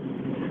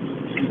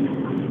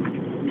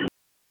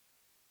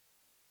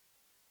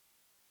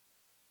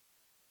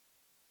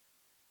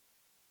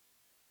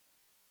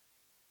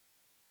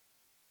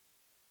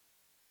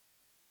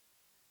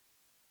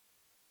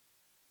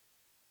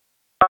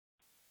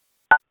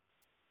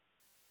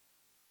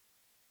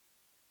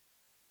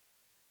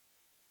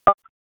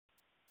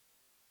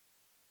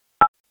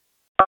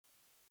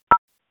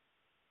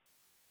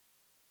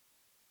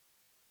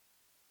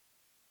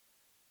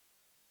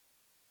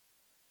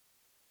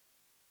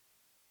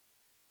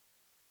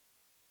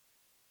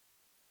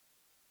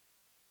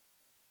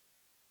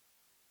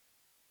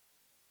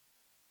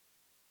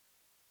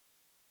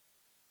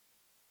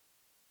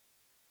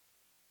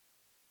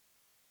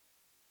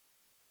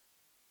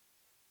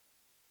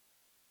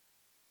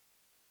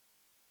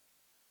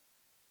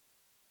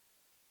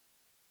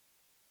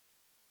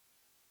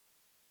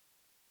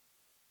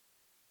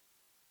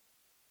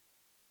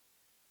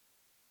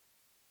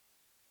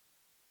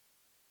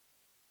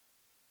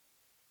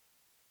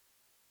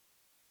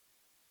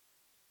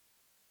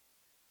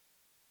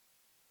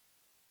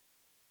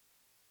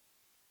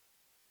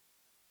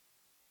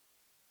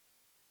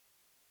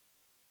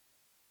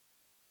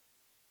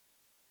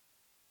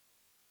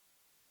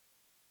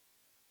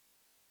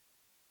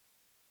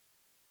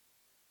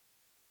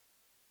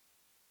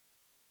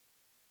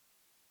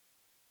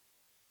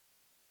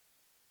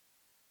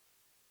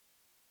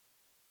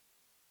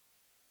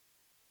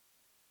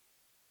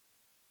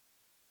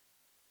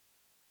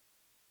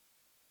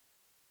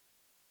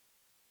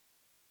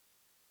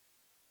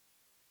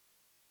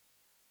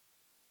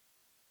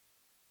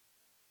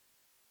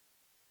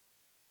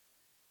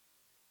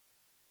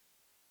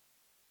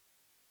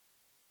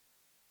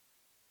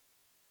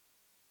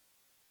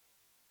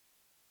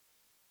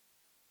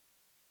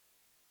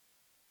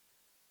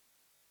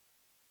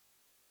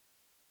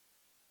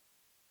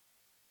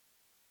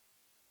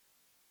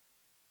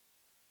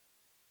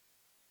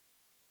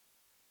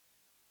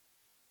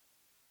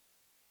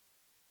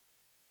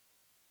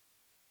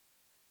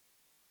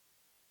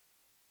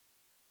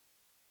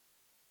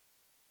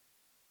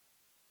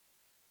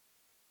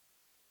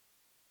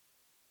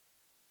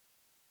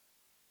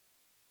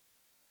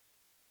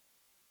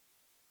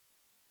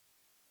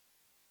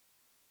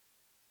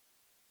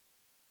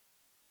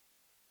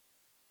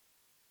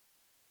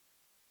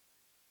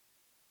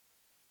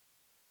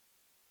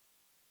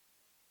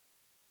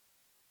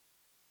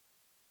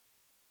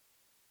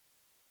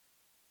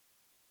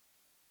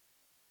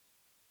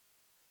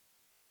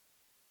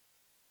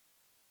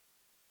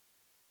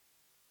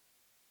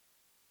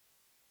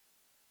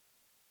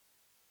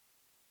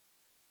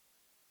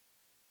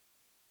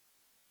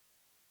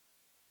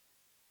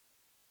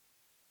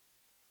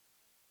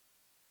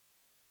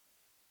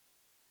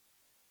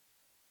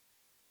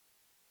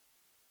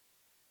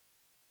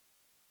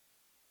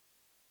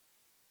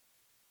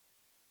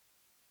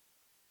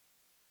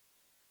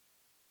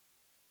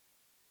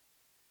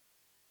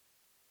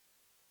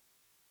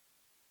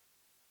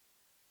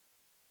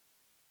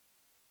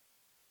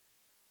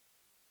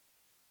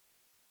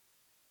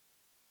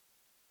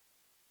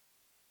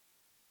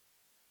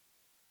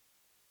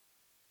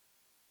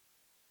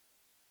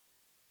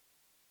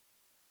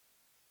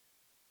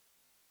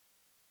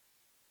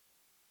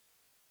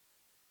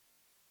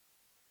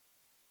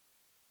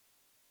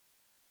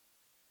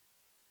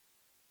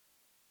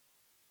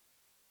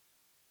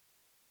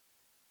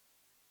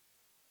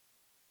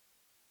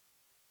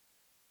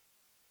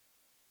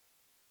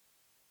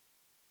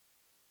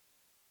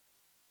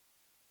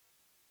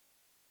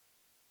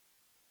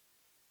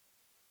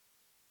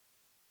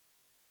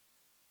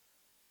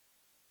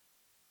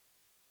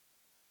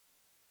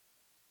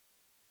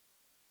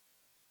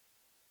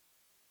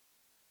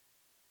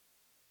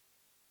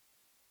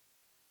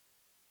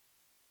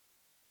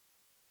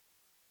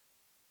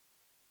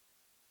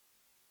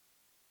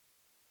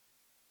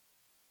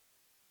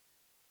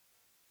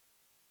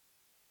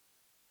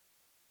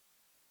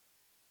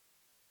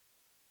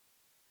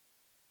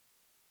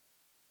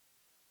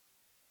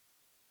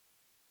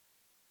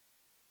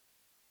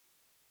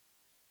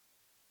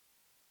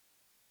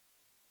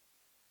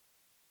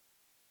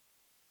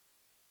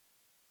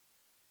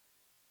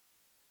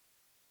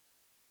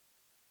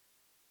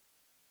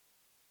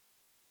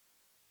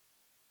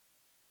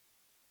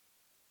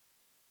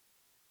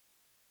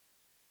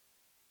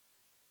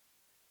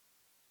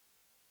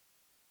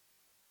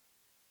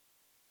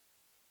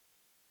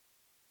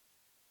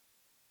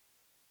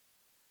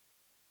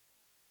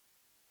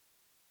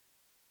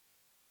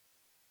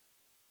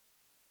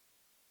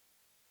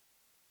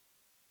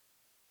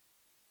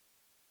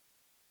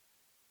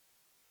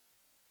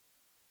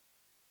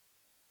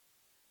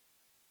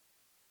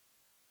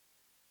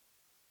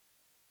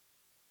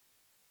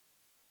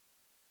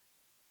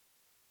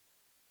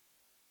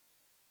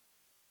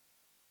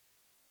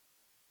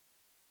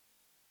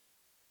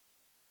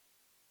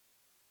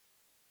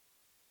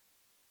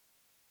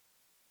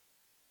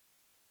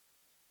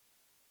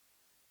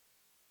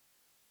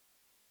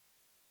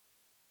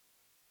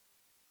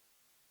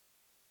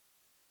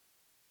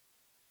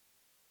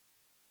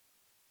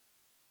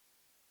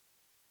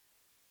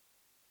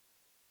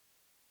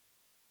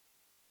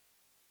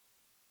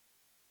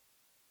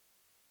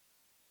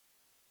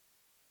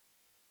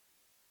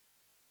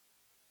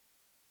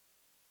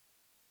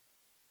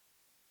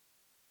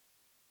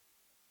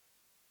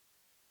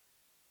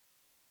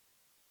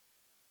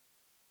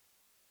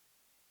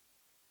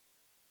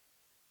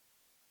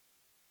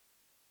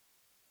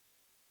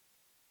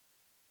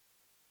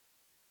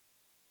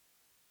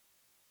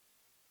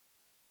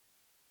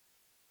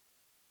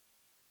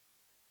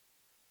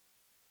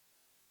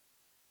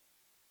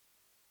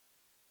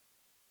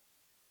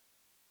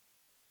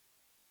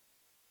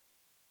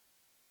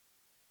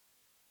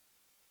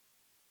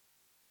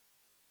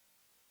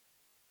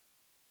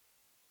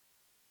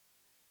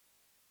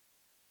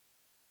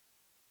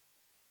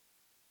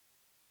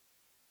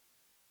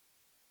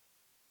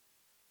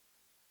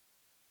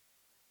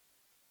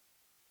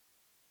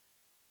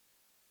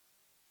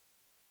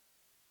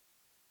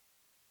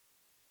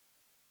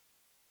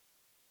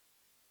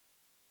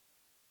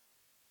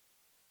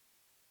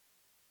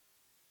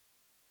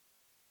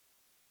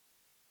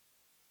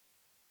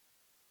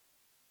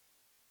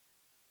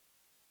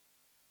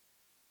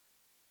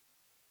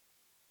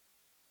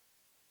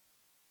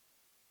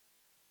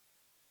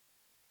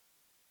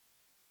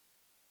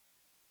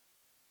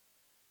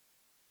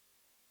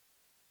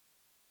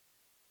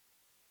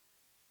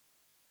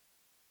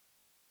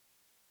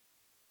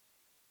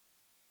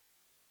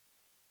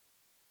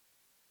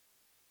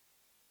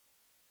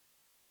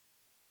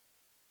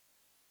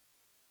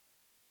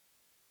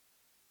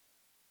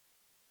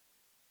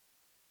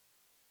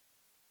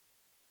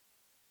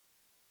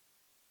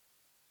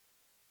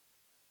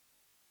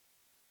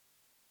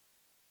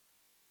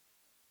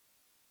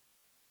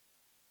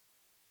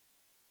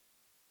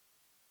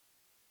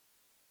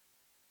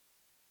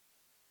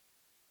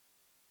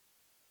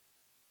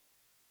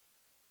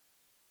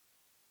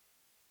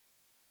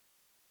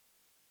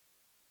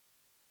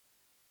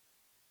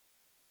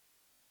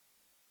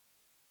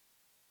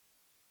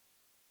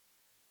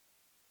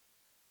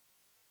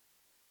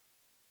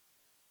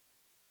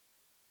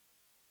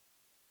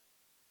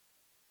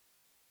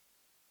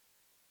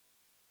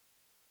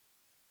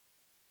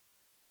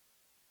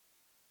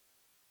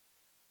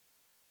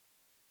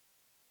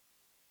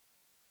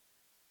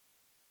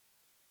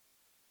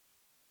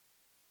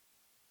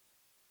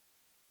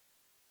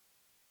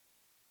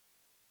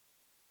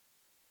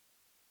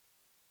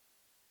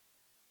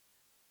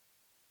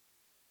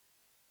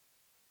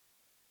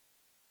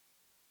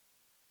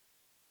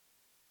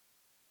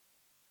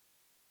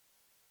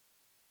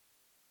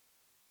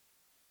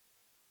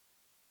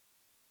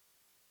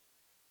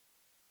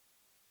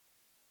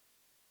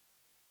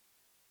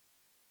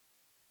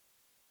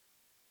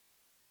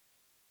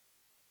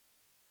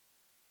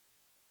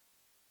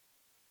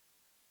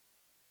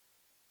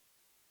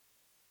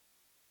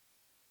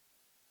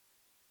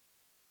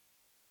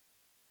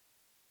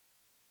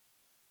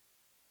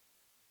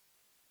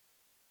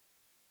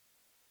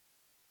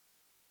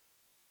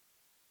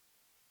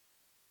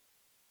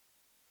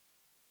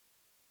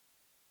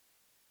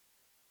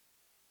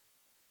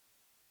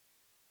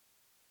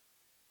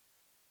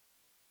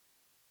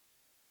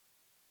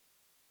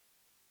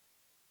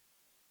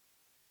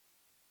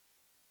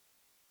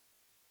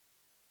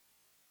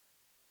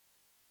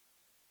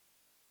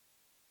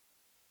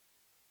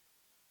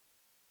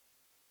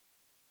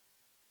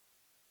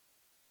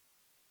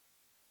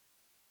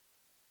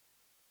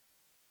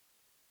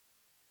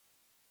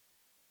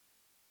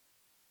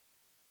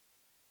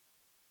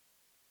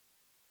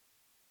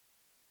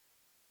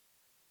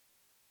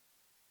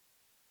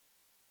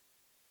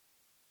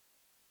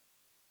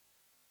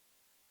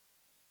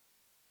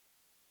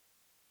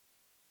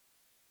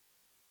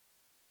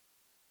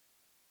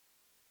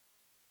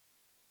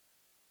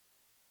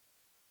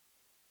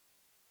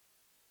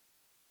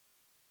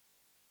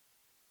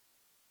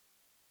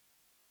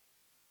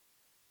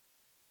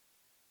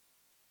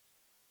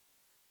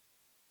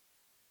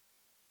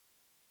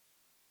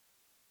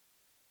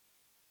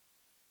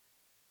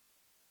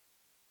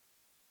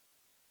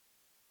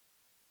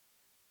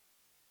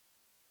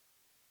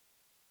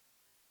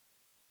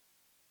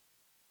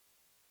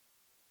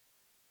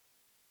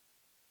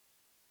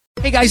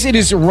 Hey guys, it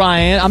is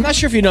Ryan. I'm not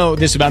sure if you know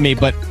this about me,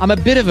 but I'm a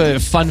bit of a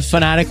fun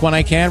fanatic when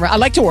I can. I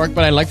like to work,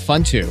 but I like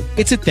fun too.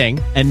 It's a thing.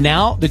 And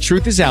now the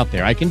truth is out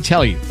there. I can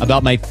tell you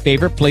about my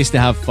favorite place to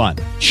have fun.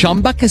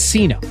 Chumba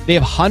Casino. They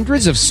have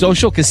hundreds of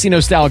social casino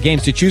style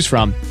games to choose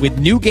from with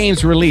new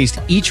games released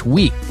each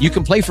week. You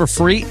can play for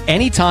free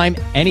anytime,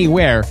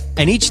 anywhere.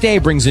 And each day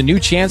brings a new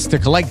chance to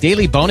collect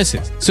daily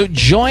bonuses. So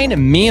join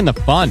me in the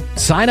fun.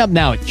 Sign up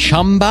now at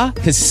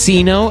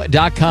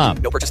ChumbaCasino.com.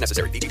 No purchase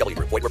necessary. VGW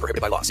Group. Void where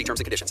prohibited by law. See terms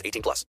and conditions. 18+.